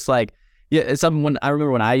anything. It's just like, yeah, it's something. When I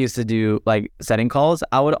remember when I used to do like setting calls,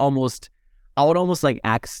 I would almost like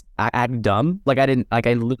act dumb. Like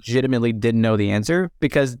I legitimately didn't know the answer,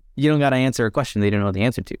 because you don't got to answer a question they didn't know the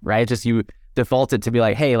answer to, right? It's just, you defaulted to be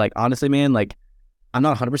like, hey, like, honestly, man, like, I'm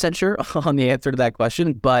not 100% sure on the answer to that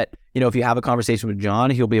question, but, if you have a conversation with John,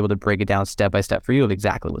 he'll be able to break it down step by step for you of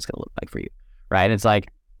exactly what's going to look like for you, right? And it's like,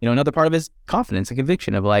 another part of his confidence and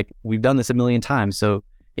conviction of like, we've done this a million times, so,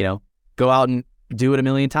 go out and do it a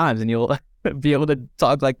million times and you'll be able to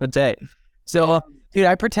talk like Mate. So, dude,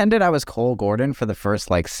 I pretended I was Cole Gordon for the first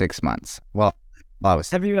like 6 months. Well,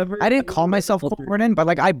 have you ever? I didn't call myself Cole Gordon, but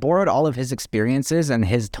like I borrowed all of his experiences and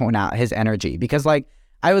his tone out, his energy, because like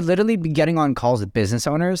I would literally be getting on calls with business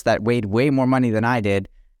owners that weighed way more money than I did,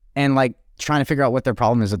 and like trying to figure out what their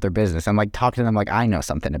problem is with their business, and like talk to them like I know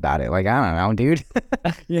something about it. Like, I don't know, dude.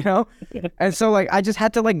 And so like I just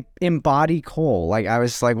had to like embody Cole. Like I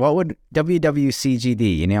was like, what would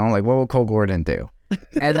WWCGD, like what would Cole Gordon do?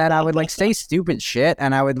 And then I would like say stupid shit,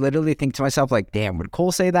 and I would literally think to myself like, damn, would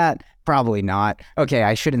Cole say that? Probably not. Okay,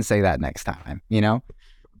 I shouldn't say that next time,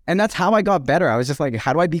 And that's how I got better. I was just like,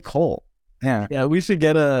 how do I be Cole? Yeah, we should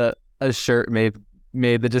get a shirt made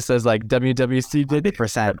that just says like WWC did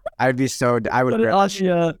 100%. I would put it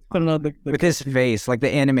on the with his face, like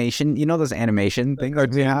the animation, those animation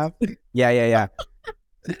things we have. Yeah.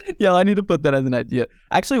 Yeah, I need to put that as an idea.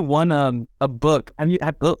 Actually, a book.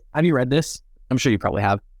 Have you read this? I'm sure you probably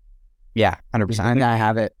have. Yeah, 100%. I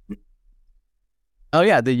have it. Oh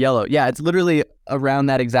yeah, the yellow. Yeah, it's literally around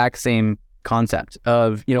that exact same concept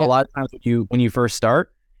of, a lot of times when you first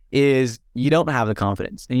start, is you don't have the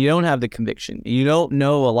confidence and you don't have the conviction. You don't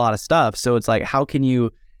know a lot of stuff. So it's like, how can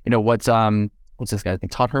you, what's this guy's name?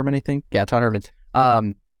 Todd Herman, I think? Yeah, Todd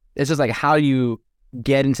Herman. It's just like, how do you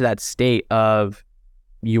get into that state of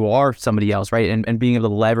you are somebody else, right? And being able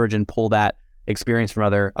to leverage and pull that experience from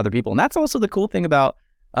other people. And that's also the cool thing about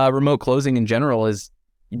remote closing in general, is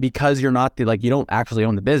because you're not you don't actually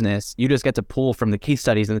own the business, you just get to pull from the case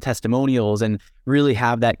studies and the testimonials and really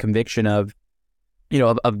have that conviction of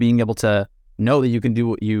being able to know that you can do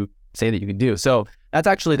what you say that you can do. So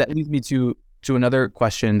that leads me to another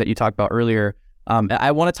question that you talked about earlier.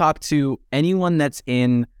 I want to talk to anyone that's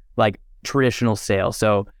in like traditional sales.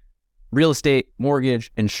 So real estate,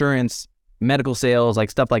 mortgage, insurance, medical sales, like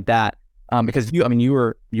stuff like that. Because you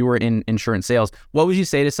were in insurance sales. What would you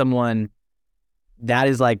say to someone that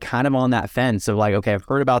is like kind of on that fence of like, okay, I've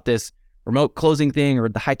heard about this remote closing thing or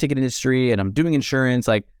the high ticket industry and I'm doing insurance.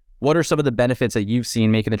 Like, what are some of the benefits that you've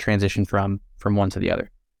seen making the transition from one to the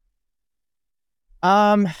other?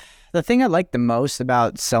 The thing I like the most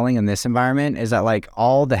about selling in this environment is that like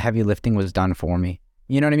all the heavy lifting was done for me.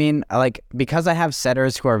 You know what I mean? Like, because I have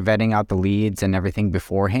setters who are vetting out the leads and everything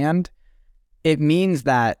beforehand, it means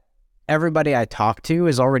that everybody I talk to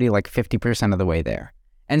is already like 50% of the way there.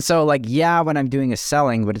 And so like, yeah, what I'm doing is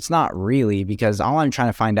selling, but it's not really, because all I'm trying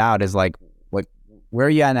to find out is like, where are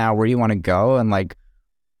you at now? Where do you want to go? And like,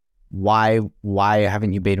 why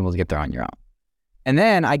haven't you been able to get there on your own? And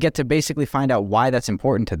then I get to basically find out why that's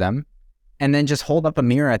important to them, and then just hold up a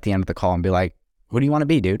mirror at the end of the call and be like, who do you want to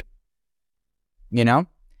be, dude? You know?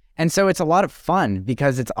 And so it's a lot of fun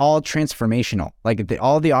because it's all transformational. Like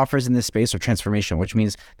all the offers in this space are transformational, which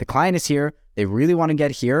means the client is here, they really want to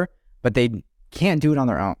get here, but they can't do it on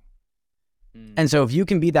their own. And so if you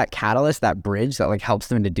can be that catalyst, that bridge that like helps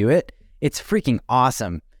them to do it, it's freaking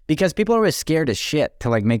awesome. Because people are always scared as shit to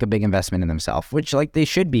like make a big investment in themselves, which like they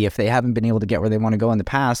should be. If they haven't been able to get where they want to go in the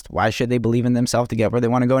past, why should they believe in themselves to get where they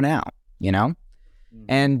want to go now? You know?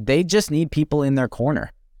 And they just need people in their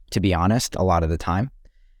corner, to be honest, a lot of the time.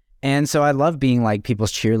 And so I love being like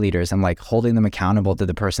people's cheerleaders and like holding them accountable to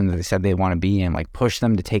the person that they said they want to be and like push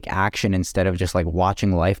them to take action instead of just like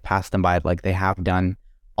watching life pass them by like they have done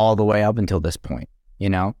all the way up until this point, you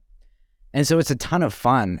know? And so it's a ton of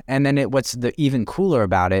fun. And then what's the even cooler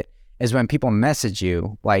about it is when people message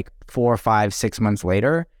you like 4, 5, 6 months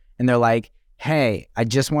later, and they're like, hey, I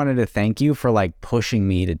just wanted to thank you for like pushing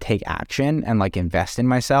me to take action and like invest in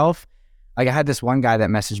myself. Like I had this one guy that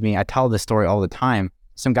messaged me. I tell this story all the time.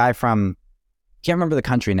 Some guy from, can't remember the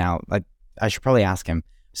country now. Like I should probably ask him.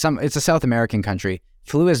 It's a South American country.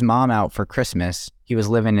 Flew his mom out for Christmas. He was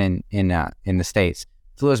living in the States.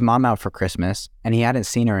 Flew his mom out for Christmas, and he hadn't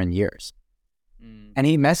seen her in years. And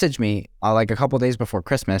he messaged me like a couple days before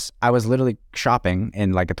Christmas. I was literally shopping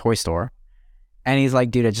in like a toy store. And he's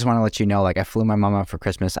like, dude, I just want to let you know, like I flew my mom out for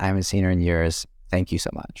Christmas. I haven't seen her in years. Thank you so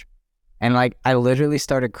much. And like, I literally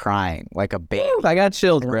started crying like a baby. I got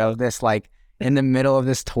chilled, bro. This like in the middle of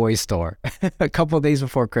this toy store a couple of days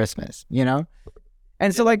before Christmas, you know?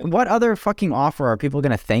 And so like, what other fucking offer are people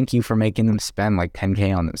going to thank you for making them spend like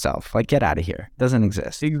 10K on themselves? Like, get out of here. It doesn't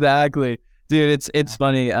exist. Exactly. Dude, it's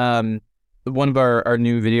funny. One of our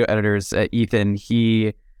new video editors, Ethan,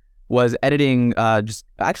 he was editing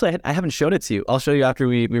actually I haven't showed it to you. I'll show you after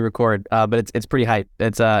we record, but it's pretty hype.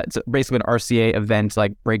 It's basically an RCA event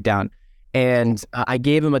like breakdown. And I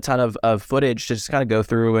gave him a ton of footage to just kind of go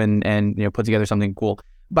through and you know, put together something cool.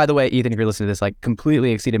 By the way, Ethan, if you're listening to this, like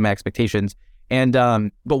completely exceeded my expectations. And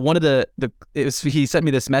but one of he sent me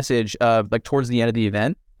this message of like towards the end of the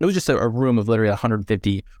event. It was just a room of literally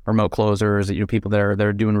 150 remote closers, you know, people that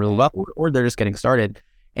are doing really well or they're just getting started.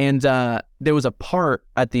 And there was a part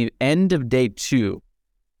at the end of day 2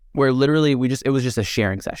 where literally it was just a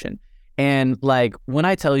sharing session. And like when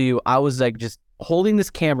I tell you, I was like just holding this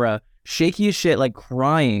camera, shaky as shit, like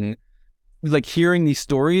crying, like hearing these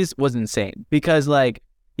stories was insane. Because like,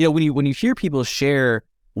 you know, when you hear people share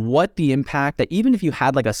what the impact that even if you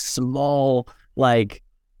had like a small like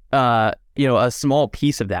you know, a small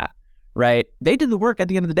piece of that, right? They did the work at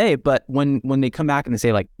the end of the day, but when they come back and they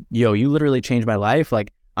say like, yo, you literally changed my life,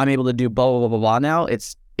 like I'm able to do blah, blah, blah, blah, blah now,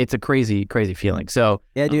 it's a crazy, crazy feeling. So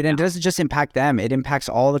yeah, dude, and it doesn't just impact them, it impacts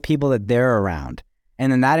all the people that they're around.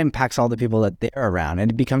 And then that impacts all the people that they're around. And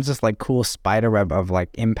it becomes this like cool spider web of like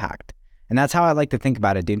impact. And that's how I like to think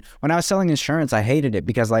about it, dude. When I was selling insurance, I hated it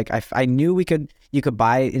because like I knew you could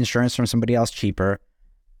buy insurance from somebody else cheaper.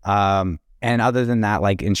 And other than that,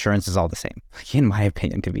 like insurance is all the same, in my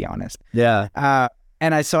opinion, to be honest. Yeah.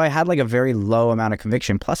 So I had like a very low amount of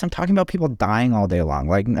conviction. Plus I'm talking about people dying all day long.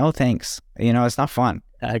 Like, no, thanks. You know, it's not fun.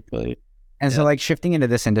 Exactly. And so like shifting into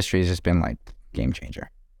this industry has just been like game changer.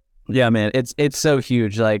 Yeah, man. It's so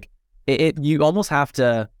huge. Like you almost have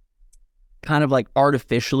to kind of like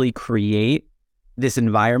artificially create this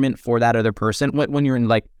environment for that other person. When you're in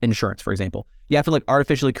like insurance, for example, you have to like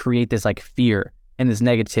artificially create this like fear and this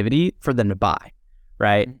negativity for them to buy,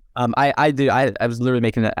 right? I was literally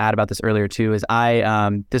making an ad about this earlier too.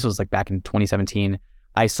 This was like back in 2017.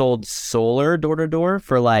 I sold solar door to door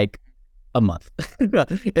for like a month,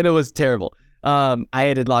 and it was terrible. I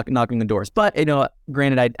hated knocking on doors, but you know,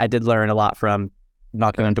 granted, I did learn a lot from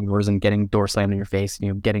knocking on doors and getting door slammed in your face. You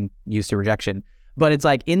know, getting used to rejection. But it's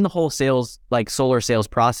like in the whole sales, like solar sales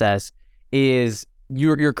process, is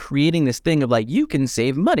you're creating this thing of like you can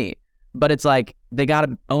save money. but it's like they got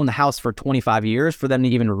to own the house for 25 years for them to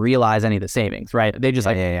even realize any of the savings, right? They just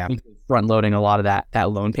front loading a lot of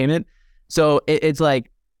that loan payment. So it's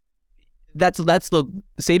like that's the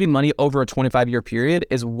saving money over a 25-year period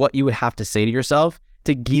is what you would have to say to yourself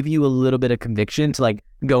to give you a little bit of conviction to like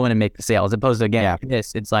go in and make the sale, as opposed to again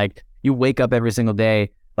this. It's like you wake up every single day.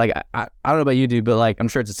 Like I don't know about you, dude, but like I'm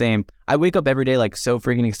sure it's the same. I wake up every day like so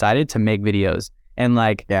freaking excited to make videos and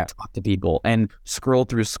like talk to people and scroll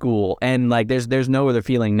through school, and like there's no other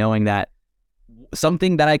feeling knowing that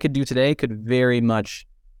something that I could do today could very much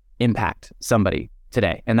impact somebody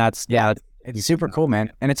today. And that's it's super cool,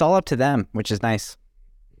 man. And it's all up to them, which is nice.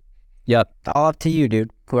 Yep. It's all up to you, dude.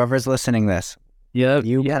 Whoever's listening this. Yep.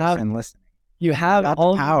 You have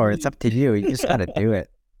all the power. It's up to you. You just got to do it.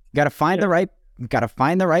 You got to find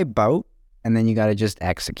the right boat, and then you got to just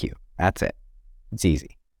execute. That's it. It's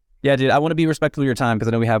easy. Yeah, dude. I want to be respectful of your time because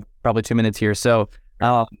I know we have probably 2 minutes here. So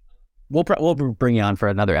we'll bring you on for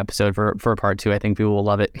another episode for a part 2. I think people will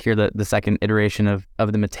love it. Hear the second iteration of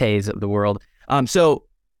the Mateys of the world. So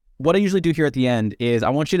what I usually do here at the end is I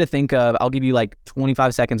want you to think of, I'll give you like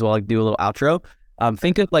 25 seconds while I do a little outro.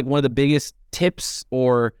 Think of like one of the biggest tips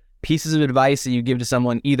or pieces of advice that you give to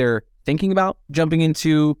someone either thinking about jumping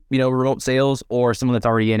into, remote sales, or someone that's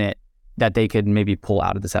already in it that they could maybe pull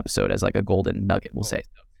out of this episode as like a golden nugget, we'll say.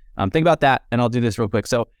 Think about that, and I'll do this real quick.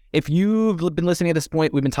 So if you've been listening at this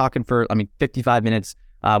point, we've been talking for 55 minutes.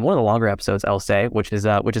 One of the longer episodes, I'll say, which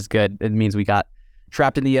is good. It means we got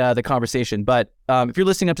trapped in the conversation. But if you're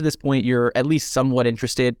listening up to this point, you're at least somewhat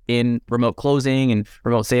interested in remote closing and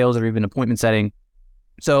remote sales or even appointment setting.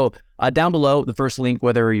 So down below, the first link,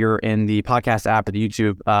 whether you're in the podcast app or the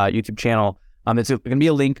YouTube channel, it's going to be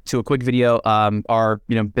a link to a quick video. Our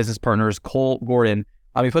business partners, Cole Gordon,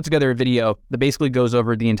 we put together a video that basically goes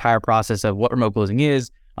over the entire process of what remote closing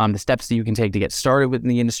is, the steps that you can take to get started within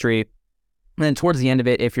the industry. And then towards the end of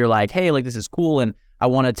it, if you're like, hey, like this is cool and I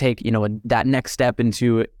want to take, that next step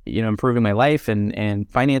into, improving my life and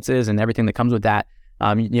finances and everything that comes with that,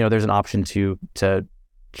 there's an option to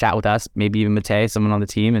chat with us, maybe even Matei, someone on the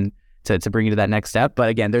team, and to bring you to that next step. But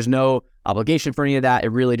again, there's no obligation for any of that. It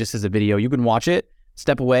really just is a video. You can watch it,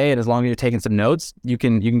 step away, and as long as you're taking some notes, you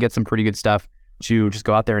can get some pretty good stuff to just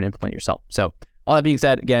go out there and implement yourself. So all that being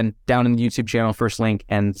said, again, down in the YouTube channel, first link,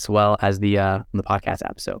 and as well as the podcast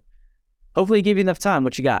app. So hopefully it gave you enough time.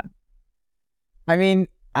 What you got? I mean,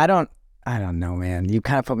 I don't know, man. You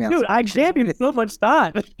kind of put me on. Dude, I gave you so much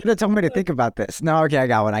time. You should have told me to think about this. No, okay, I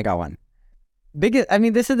got one.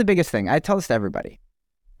 This is the biggest thing. I tell this to everybody.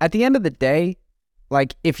 At the end of the day,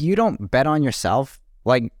 like, if you don't bet on yourself,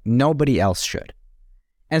 like, nobody else should.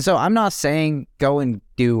 And so I'm not saying go and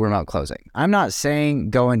do remote closing. I'm not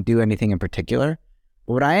saying go and do anything in particular.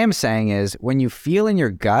 What I am saying is when you feel in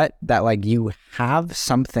your gut that like you have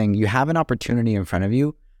an opportunity in front of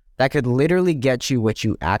you that could literally get you what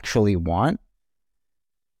you actually want,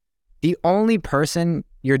 the only person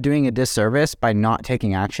you're doing a disservice by not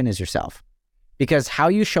taking action is yourself. Because how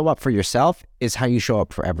you show up for yourself is how you show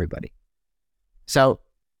up for everybody. So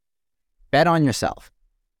bet on yourself.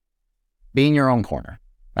 Be in your own corner.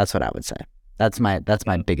 That's what I would say. That's my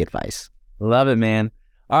big advice. Love it, man.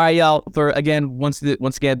 All right, y'all. Once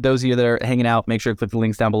again, those of you that are hanging out, make sure to click the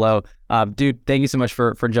links down below. Dude, thank you so much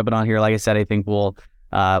for jumping on here. Like I said, I think we'll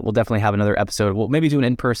definitely have another episode. We'll maybe do an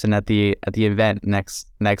in-person at the event next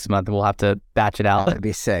month. We'll have to batch it out. That'd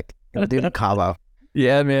be sick. We'll do the Cabo.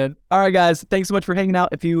 Yeah, man. All right, guys. Thanks so much for hanging out.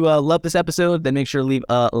 If you love this episode, then make sure to leave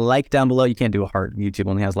a like down below. You can't do a heart. YouTube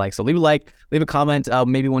only has likes. So leave a like, leave a comment,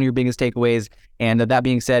 maybe one of your biggest takeaways. And that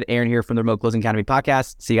being said, Aaron here from the Remote Closing Academy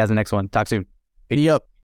podcast. See you guys in the next one. Talk soon. Giddy up.